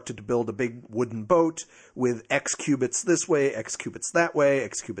instructed to build a big wooden boat with X cubits this way, X cubits that way,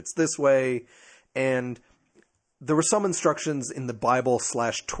 X cubits this way. And there were some instructions in the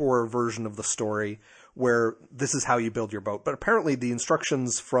Bible/Torah version of the story where this is how you build your boat. But apparently the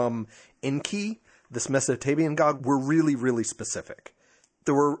instructions from Enki, this Mesopotamian god, were really, really specific.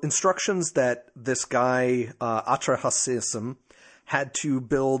 There were instructions that this guy, Atrahasis, had to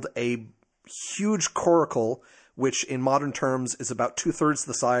build a huge coracle, which in modern terms is about 2/3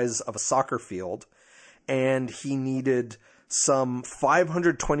 the size of a soccer field. And he needed some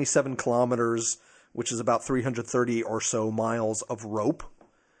 527 kilometers, which is about 330 or so miles of rope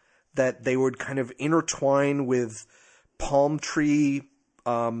that they would kind of intertwine with palm tree,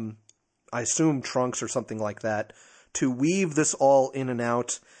 I assume trunks or something like that, to weave this all in and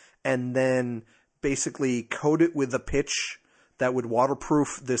out, and then basically coat it with a pitch that would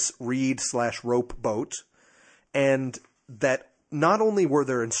waterproof this reed/rope boat. And that not only were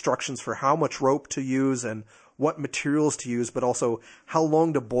there instructions for how much rope to use and what materials to use, but also how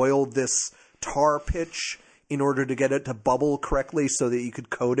long to boil this tar pitch in order to get it to bubble correctly so that you could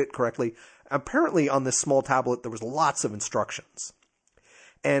coat it correctly. Apparently on this small tablet there was lots of instructions.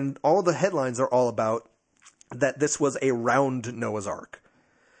 And all the headlines are all about that this was a round Noah's Ark.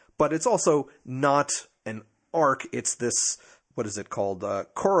 But it's also not an ark, it's this, what is it called,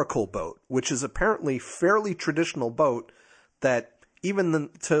 coracle boat, which is apparently fairly traditional boat that even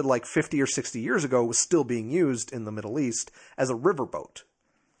to like 50 or 60 years ago was still being used in the Middle East as a riverboat.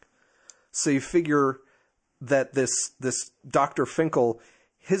 So you figure that this Dr. Finkel,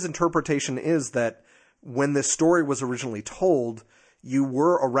 his interpretation is that when this story was originally told, you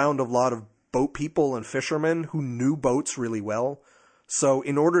were around a lot of boat people and fishermen who knew boats really well. So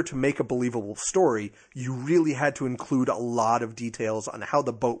in order to make a believable story, you really had to include a lot of details on how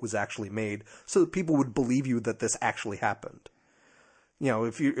the boat was actually made so that people would believe you that this actually happened. You know,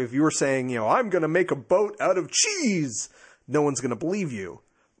 if you were saying, you know, I'm going to make a boat out of cheese, no one's going to believe you.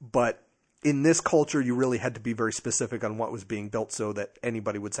 But in this culture, you really had to be very specific on what was being built so that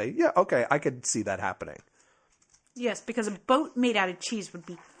anybody would say, yeah, okay, I could see that happening. Yes, because a boat made out of cheese would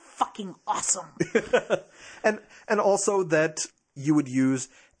be fucking awesome. And also that you would use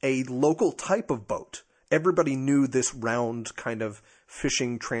a local type of boat. Everybody knew this round kind of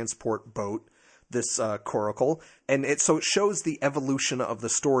fishing transport boat, this coracle. And so it shows the evolution of the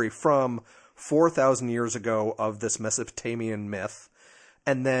story from 4,000 years ago of this Mesopotamian myth.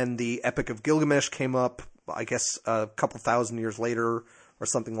 And then the Epic of Gilgamesh came up, I guess, a couple thousand years later or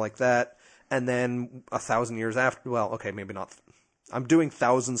something like that. And then 1,000 years after, well, okay, maybe not. I'm doing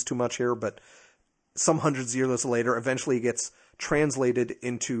thousands too much here, but some hundreds of years later, eventually it gets translated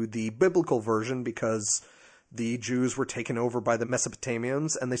into the biblical version because the Jews were taken over by the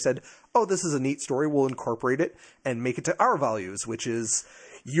Mesopotamians, and they said, oh, this is a neat story, we'll incorporate it and make it to our values, which is,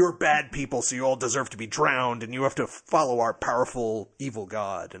 you're bad people, so you all deserve to be drowned, and you have to follow our powerful, evil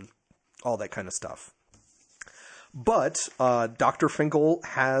God, and all that kind of stuff. But Dr. Finkel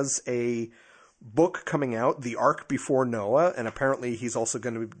has a book coming out, The Ark Before Noah, and apparently he's also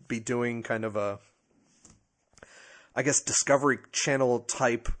going to be doing kind of a, I guess, Discovery Channel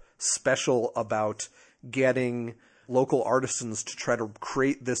type special about getting local artisans to try to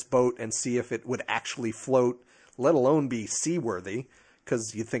create this boat and see if it would actually float, let alone be seaworthy,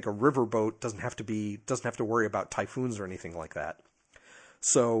 because you think a riverboat doesn't have to worry about typhoons or anything like that.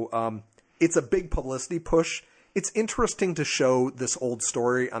 So it's a big publicity push. It's interesting to show this old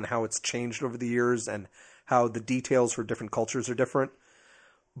story on how it's changed over the years and how the details for different cultures are different.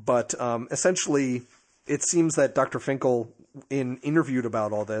 But essentially, it seems that Dr. Finkel, in interviewed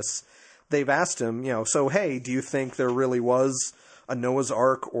about all this, they've asked him, you know, so hey, do you think there really was a Noah's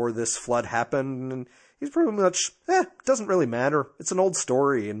Ark or this flood happened? And he's pretty much, doesn't really matter. It's an old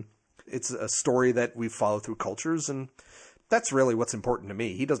story, and it's a story that we follow through cultures, and that's really what's important to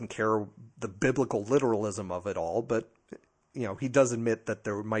me. He doesn't care the biblical literalism of it all, but, you know, he does admit that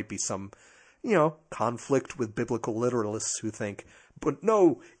there might be some, you know, conflict with biblical literalists who think, but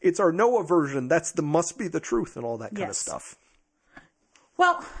no, it's our Noah version. must be the truth and all that kind of stuff.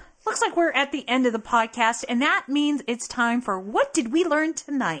 Well, looks like we're at the end of the podcast, and that means it's time for What Did We Learn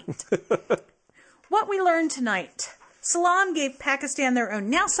Tonight? What we learned tonight. Salam gave Pakistan their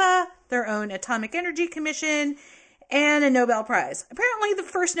own NASA, their own Atomic Energy Commission, and a Nobel Prize. Apparently the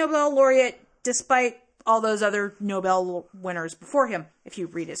first Nobel laureate, despite all those other Nobel winners before him, if you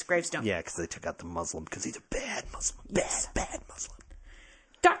read his gravestone. Yeah, because they took out the Muslim, because he's a bad Muslim. Bad Muslim.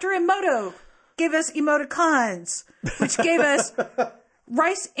 Dr. Emoto gave us emoticons, which gave us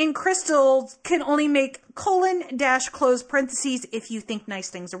rice in crystals can only make : close parentheses if you think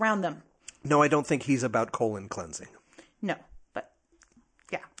nice things around them. No, I don't think he's about colon cleansing. No, but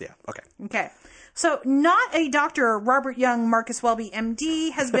yeah. Yeah, okay. Okay. So, not a doctor, Robert Young, Marcus Welby,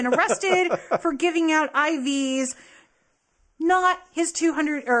 MD, has been arrested for giving out IVs, not his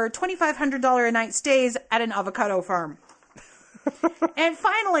 $200 or $2,500 a night stays at an avocado farm. And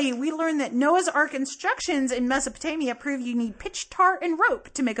finally, we learned that Noah's Ark instructions in Mesopotamia prove you need pitch, tar, and rope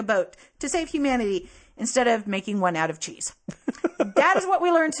to make a boat to save humanity instead of making one out of cheese. That is what we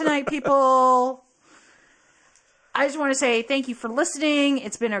learned tonight, people. I just want to say thank you for listening.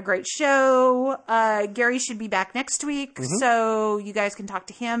 It's been a great show. Gary should be back next week, so you guys can talk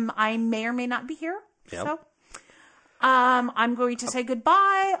to him. I may or may not be here. Yep. So, I'm going to say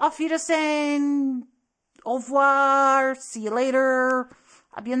goodbye. Auf Wiedersehen. Au revoir. See you later.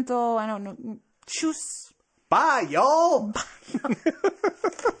 A bientôt. I don't know. Tschüss. Bye, y'all.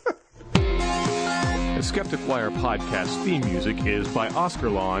 The Skeptic Wire podcast theme music is by Oscar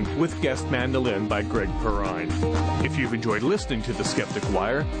Lawn with guest mandolin by Greg Perrine. If you've enjoyed listening to The Skeptic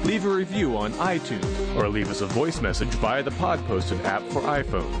Wire, leave a review on iTunes or leave us a voice message via the Pod Posted app for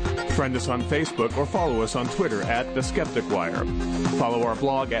iPhone. Friend us on Facebook or follow us on Twitter at The Skeptic Wire. Follow our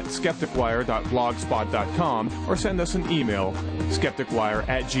blog at skepticwire.blogspot.com or send us an email,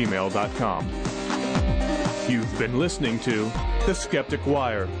 skepticwire@gmail.com. You've been listening to The Skeptic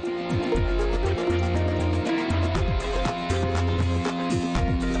Wire.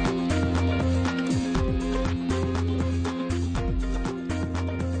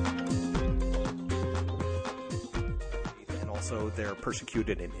 They're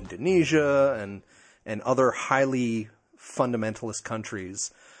persecuted in Indonesia and other highly fundamentalist countries.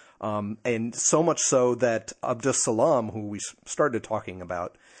 And so much so that Abdus Salam, who we started talking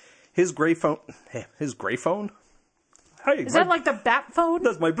about, his gray phone... Hey, Is that like the bat phone?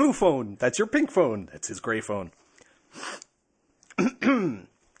 That's my blue phone. That's your pink phone. That's his gray phone.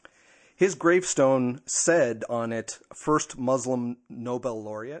 His gravestone said on it, first Muslim Nobel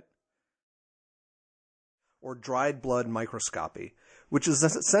laureate, or dried blood microscopy, which is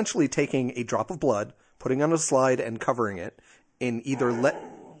essentially taking a drop of blood, putting on a slide, and covering it in either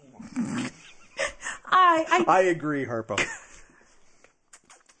I agree, Harpo.